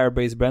the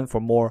Firebase brand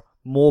for more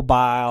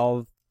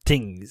mobile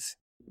things.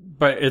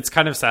 But it's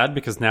kind of sad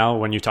because now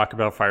when you talk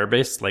about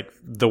Firebase, like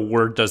the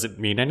word doesn't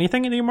mean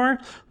anything anymore.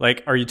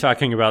 Like, are you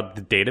talking about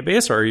the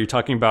database or are you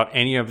talking about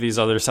any of these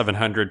other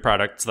 700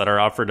 products that are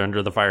offered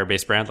under the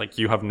Firebase brand? Like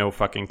you have no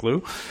fucking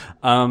clue.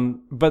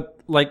 But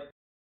like,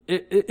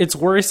 it's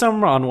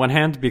worrisome on one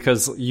hand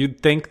because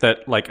you'd think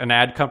that like an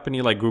ad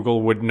company like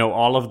Google would know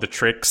all of the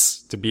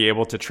tricks to be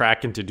able to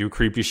track and to do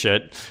creepy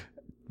shit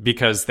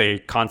because they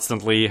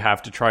constantly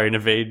have to try and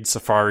evade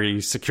Safari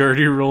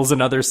security rules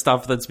and other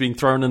stuff that's being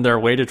thrown in their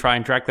way to try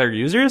and track their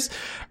users.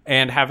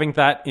 And having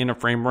that in a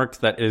framework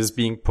that is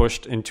being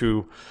pushed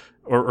into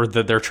or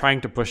that they're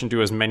trying to push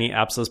into as many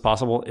apps as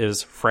possible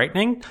is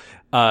frightening.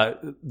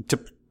 To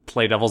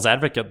play devil's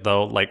advocate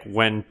though, like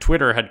when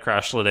Twitter had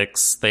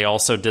Crashlytics, they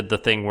also did the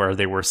thing where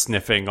they were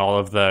sniffing all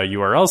of the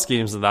URL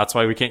schemes, and that's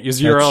why we can't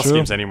use URL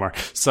schemes anymore.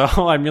 So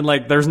I mean,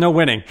 like, there's no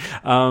winning.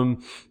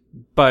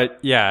 But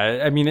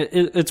yeah, I mean,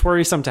 it's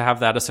worrisome to have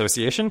that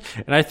association,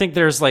 and I think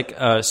there's like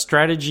a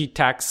strategy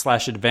tax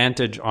 /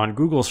 advantage on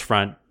Google's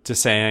front to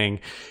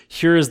saying,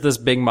 here is this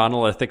big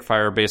monolithic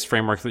Firebase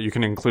framework that you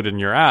can include in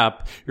your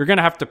app. You're going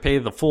to have to pay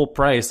the full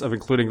price of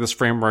including this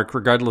framework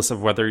regardless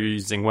of whether you're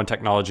using one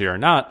technology or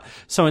not.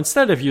 So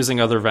instead of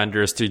using other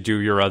vendors to do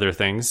your other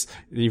things,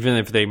 even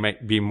if they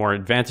might be more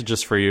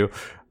advantageous for you,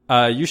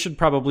 you should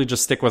probably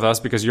just stick with us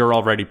because you're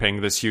already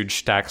paying this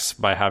huge tax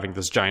by having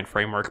this giant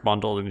framework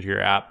bundled into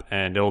your app,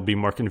 and it'll be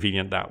more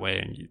convenient that way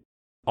and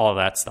all of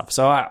that stuff.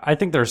 So I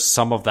think there's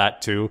some of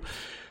that too.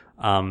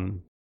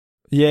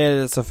 Yeah,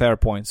 that's a fair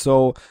point.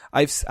 So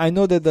I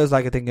know that there's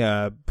like, I think,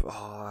 I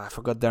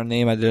forgot their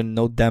name. I didn't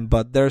know them,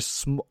 but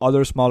there's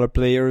other smaller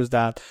players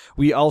that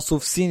we also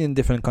have seen in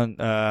different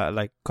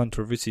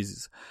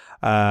controversies.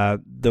 I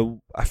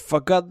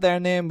forgot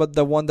their name, but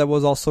the one that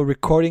was also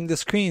recording the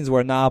screens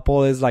where now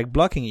Apple is like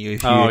blocking you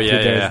if you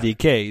include their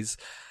SDKs.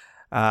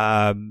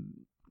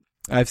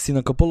 I've seen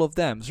a couple of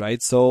them,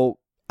 right? So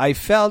I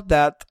felt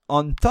that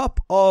on top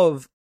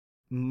of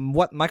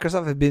what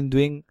Microsoft has been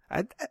doing,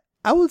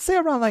 I would say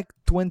around like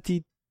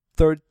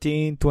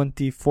 2013,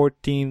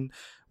 2014,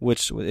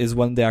 which is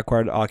when they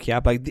acquired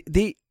Okiapp. Like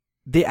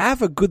they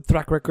have a good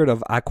track record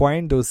of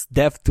acquiring those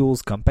dev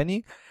tools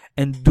company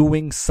and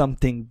doing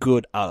something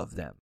good out of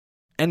them.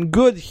 And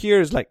good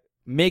here is like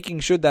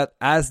making sure that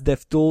as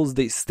dev tools,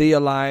 they stay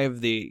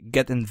alive, they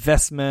get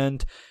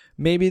investment.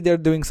 Maybe they're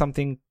doing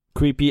something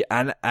creepy,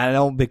 and I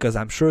know, because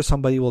I'm sure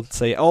somebody will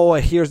say, oh,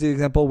 here's the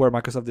example where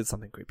Microsoft did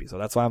something creepy. So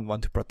that's why I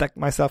want to protect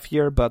myself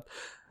here. But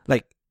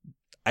like,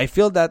 I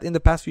feel that in the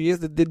past few years,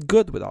 they did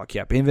good with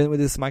Okiapp, even with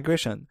this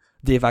migration.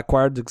 They've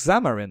acquired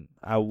Xamarin,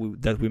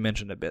 that we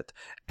mentioned a bit,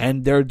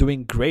 and they're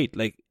doing great.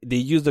 Like, they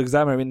use the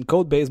Xamarin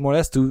code base more or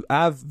less to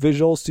have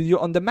Visual Studio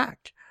on the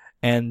Mac.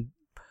 And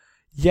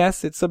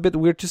yes, it's a bit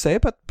weird to say,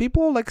 but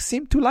people like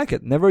seem to like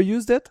it. Never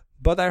used it,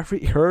 but I've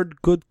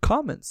heard good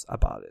comments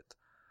about it.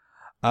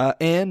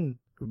 And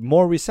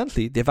more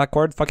recently, they've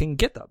acquired fucking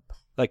GitHub.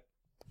 Like,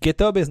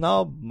 GitHub is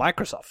now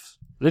Microsoft,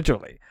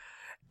 literally.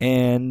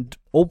 And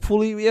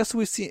hopefully, yes,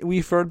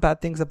 we've heard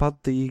bad things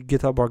about the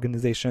GitHub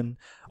organization.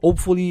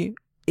 Hopefully,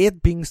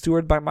 it being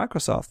stewarded by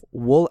Microsoft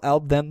will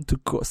help them to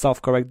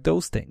self-correct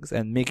those things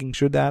and making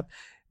sure that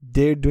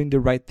they're doing the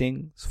right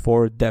things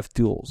for dev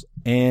tools.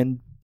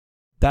 And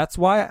that's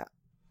why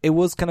it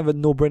was kind of a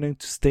no-brainer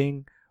to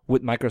staying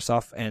with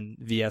Microsoft and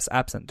VS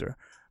App Center,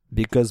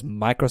 because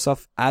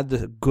Microsoft had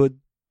a good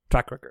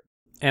track record.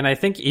 And I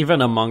think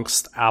even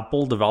amongst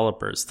Apple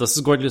developers, this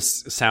is going to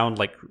sound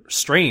like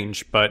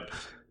strange, but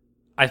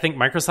I think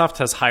Microsoft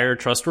has higher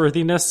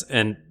trustworthiness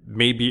and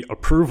maybe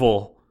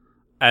approval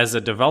as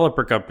a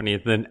developer company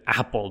than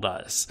Apple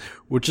does,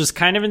 which is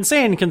kind of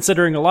insane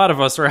considering a lot of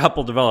us are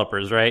Apple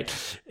developers, right?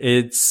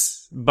 They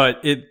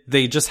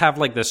just have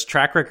like this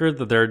track record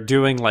that they're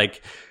doing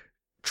like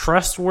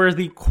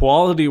trustworthy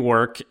quality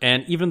work.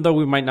 And even though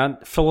we might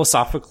not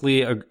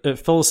philosophically agree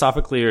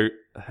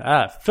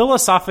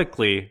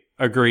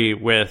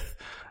with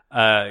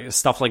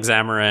stuff like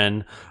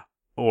Xamarin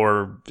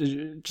or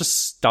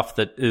just stuff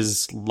that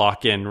is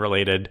lock-in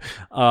related,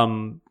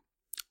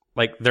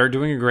 like, they're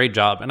doing a great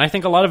job. And I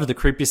think a lot of the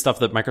creepy stuff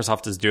that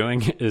Microsoft is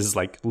doing is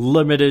like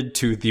limited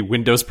to the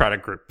Windows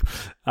product group.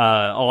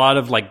 A lot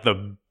of like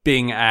the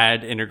Bing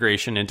ad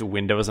integration into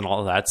Windows and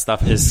all of that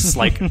stuff is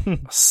like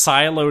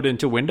siloed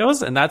into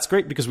Windows, and that's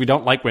great because we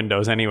don't like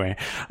Windows anyway.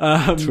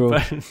 True.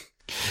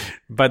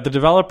 But the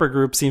developer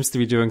group seems to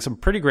be doing some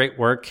pretty great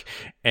work,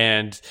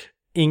 and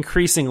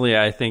increasingly,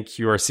 I think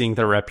you are seeing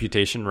their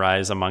reputation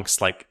rise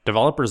amongst like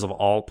developers of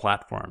all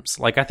platforms.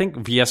 Like, I think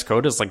VS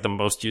Code is like the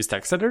most used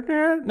text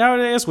editor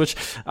nowadays, which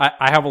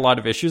I have a lot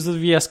of issues with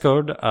VS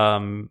Code,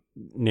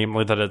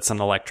 namely that it's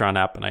an Electron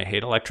app, and I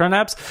hate Electron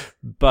apps,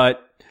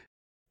 but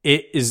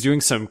it is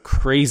doing some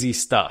crazy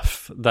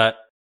stuff that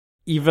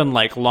even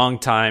like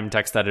long-time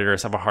text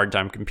editors have a hard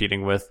time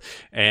competing with.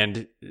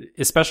 And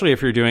especially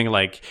if you're doing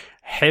like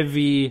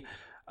heavy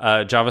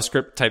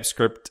JavaScript,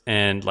 TypeScript,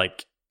 and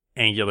like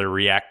Angular,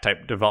 React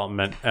type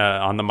development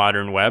on the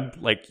modern web,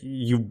 like,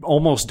 you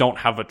almost don't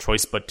have a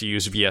choice but to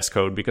use VS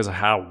Code because of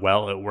how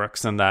well it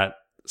works in that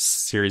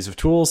series of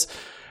tools.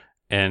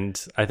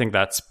 And I think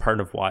that's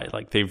part of why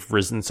like they've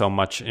risen so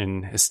much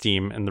in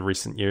esteem in the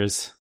recent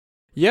years.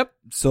 Yep.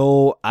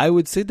 So I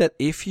would say that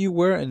if you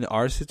were in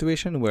our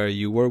situation where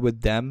you were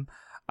with them,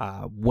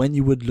 when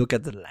you would look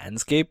at the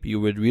landscape, you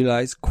would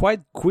realize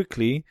quite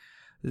quickly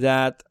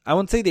that I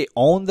won't say they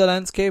own the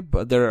landscape,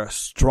 but they're a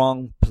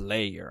strong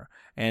player.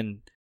 And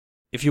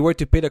if you were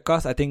to pay the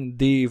cost, I think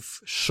they've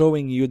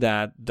showing you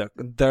that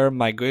their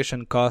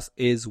migration cost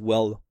is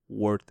well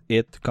worth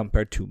it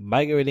compared to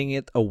migrating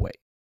it away.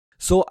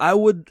 So I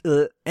would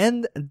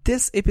end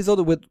this episode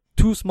with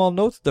two small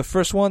notes. The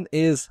first one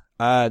is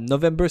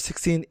November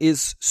 16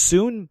 is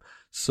soon.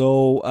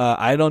 So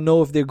I don't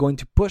know if they're going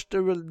to push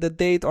the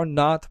date or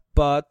not.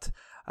 But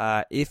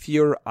if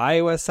your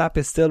iOS app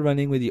is still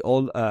running with the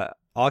old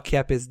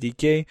Okiapp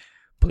SDK,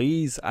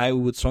 please, I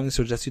would strongly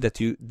suggest you that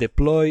you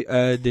deploy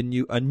a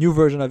new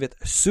version of it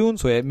soon.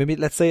 So maybe,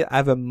 let's say, I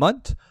have a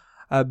month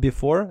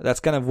before. That's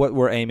kind of what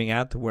we're aiming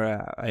at.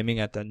 We're aiming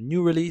at a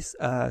new release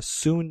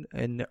soon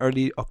in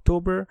early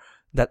October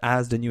that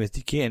has the new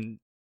SDK, and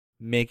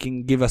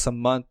give us a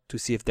month to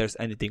see if there's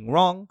anything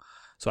wrong.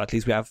 So at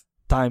least we have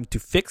time to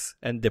fix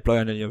and deploy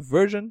on a new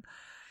version.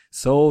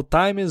 So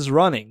time is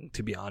running,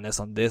 to be honest,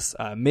 on this.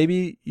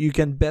 Maybe you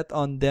can bet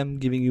on them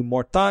giving you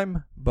more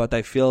time, but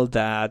I feel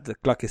that the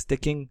clock is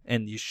ticking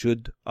and you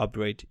should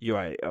upgrade your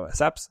iOS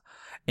apps.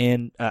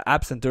 And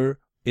App Center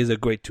is a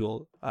great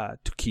tool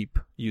to keep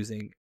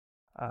using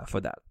for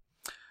that.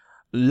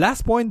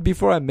 Last point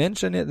before I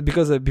mention it,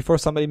 because before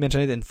somebody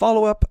mentioned it in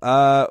follow-up,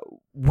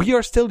 we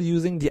are still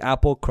using the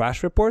Apple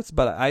crash reports,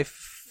 but I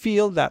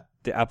feel that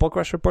the Apple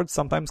crash reports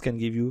sometimes can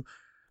give you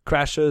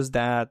crashes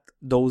that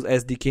those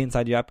SDK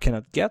inside your app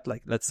cannot get.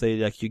 Like, let's say,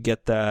 like, you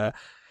get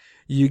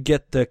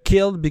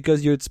killed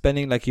because you're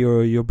spending, like,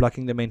 you're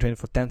blocking the main train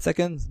for 10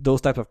 seconds.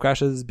 Those types of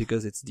crashes,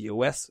 because it's the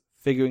OS,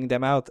 figuring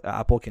them out,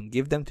 Apple can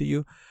give them to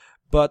you.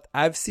 But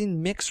I've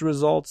seen mixed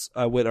results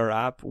with our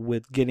app,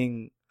 with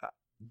getting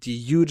the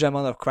huge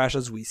amount of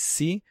crashes we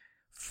see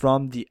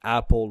from the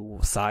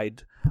Apple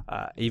side,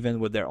 even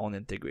with their own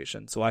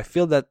integration. So I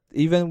feel that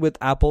even with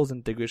Apple's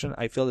integration,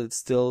 I feel it's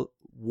still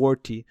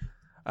worthy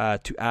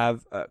to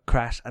have a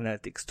crash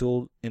analytics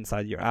tool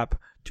inside your app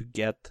to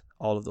get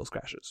all of those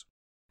crashes.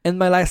 And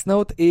my last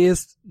note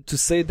is to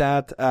say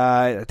that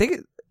I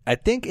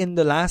think in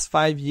the last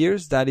 5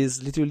 years, that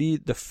is literally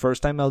the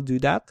first time I'll do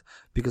that,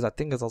 because I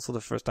think it's also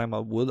the first time I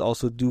would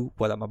also do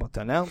what I'm about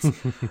to announce.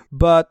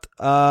 But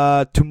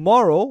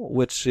tomorrow,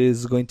 which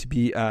is going to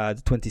be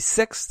the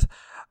 26th,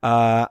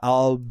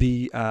 I'll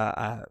be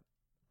at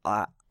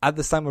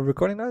this time of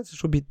recording now, it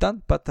should be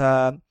done, but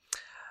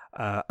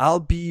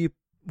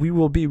we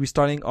will be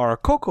restarting our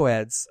Cocoa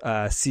Heads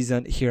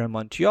season here in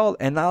Montreal,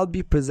 and I'll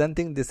be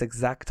presenting this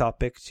exact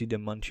topic to the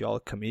Montreal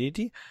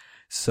community.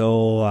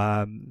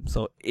 So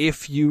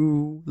if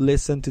you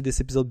listen to this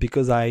episode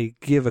because I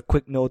give a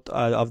quick note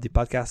of the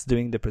podcast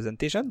during the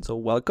presentation, so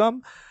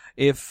welcome.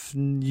 If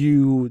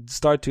you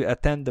start to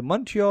attend the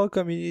Montreal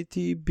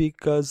community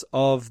because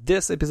of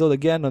this episode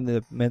again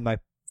in my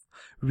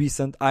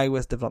recent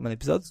iOS development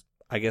episodes,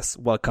 I guess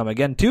welcome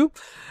again too.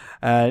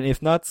 And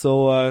if not,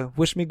 so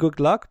wish me good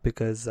luck,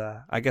 because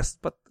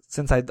but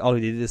since I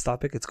already did this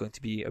topic, it's going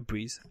to be a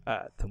breeze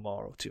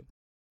tomorrow too.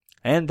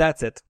 And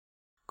that's it.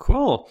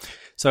 Cool.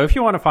 So if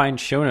you want to find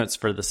show notes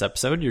for this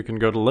episode, you can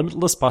go to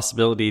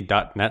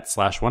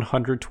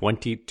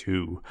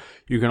limitlesspossibility.net/122.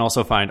 You can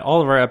also find all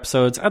of our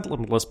episodes at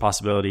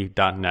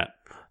limitlesspossibility.net.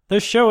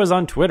 This show is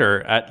on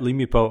Twitter at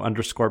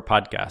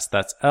Limipo_podcast.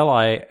 That's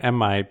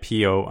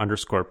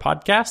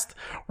LIMIPO_podcast.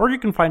 Or you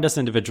can find us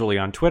individually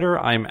on Twitter.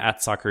 I'm at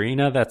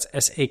Sakurina. That's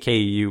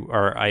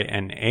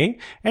SAKURINA.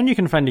 And you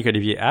can find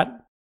Nikodivy at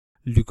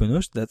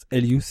Luconoche. That's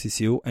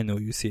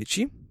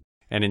LUCCONOUCHE.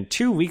 And in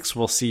 2 weeks,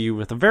 we'll see you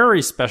with a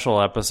very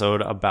special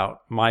episode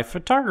about my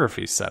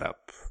photography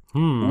setup.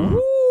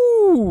 Ooh.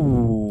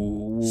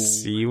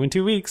 See you in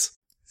 2 weeks.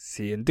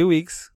 See you in 2 weeks.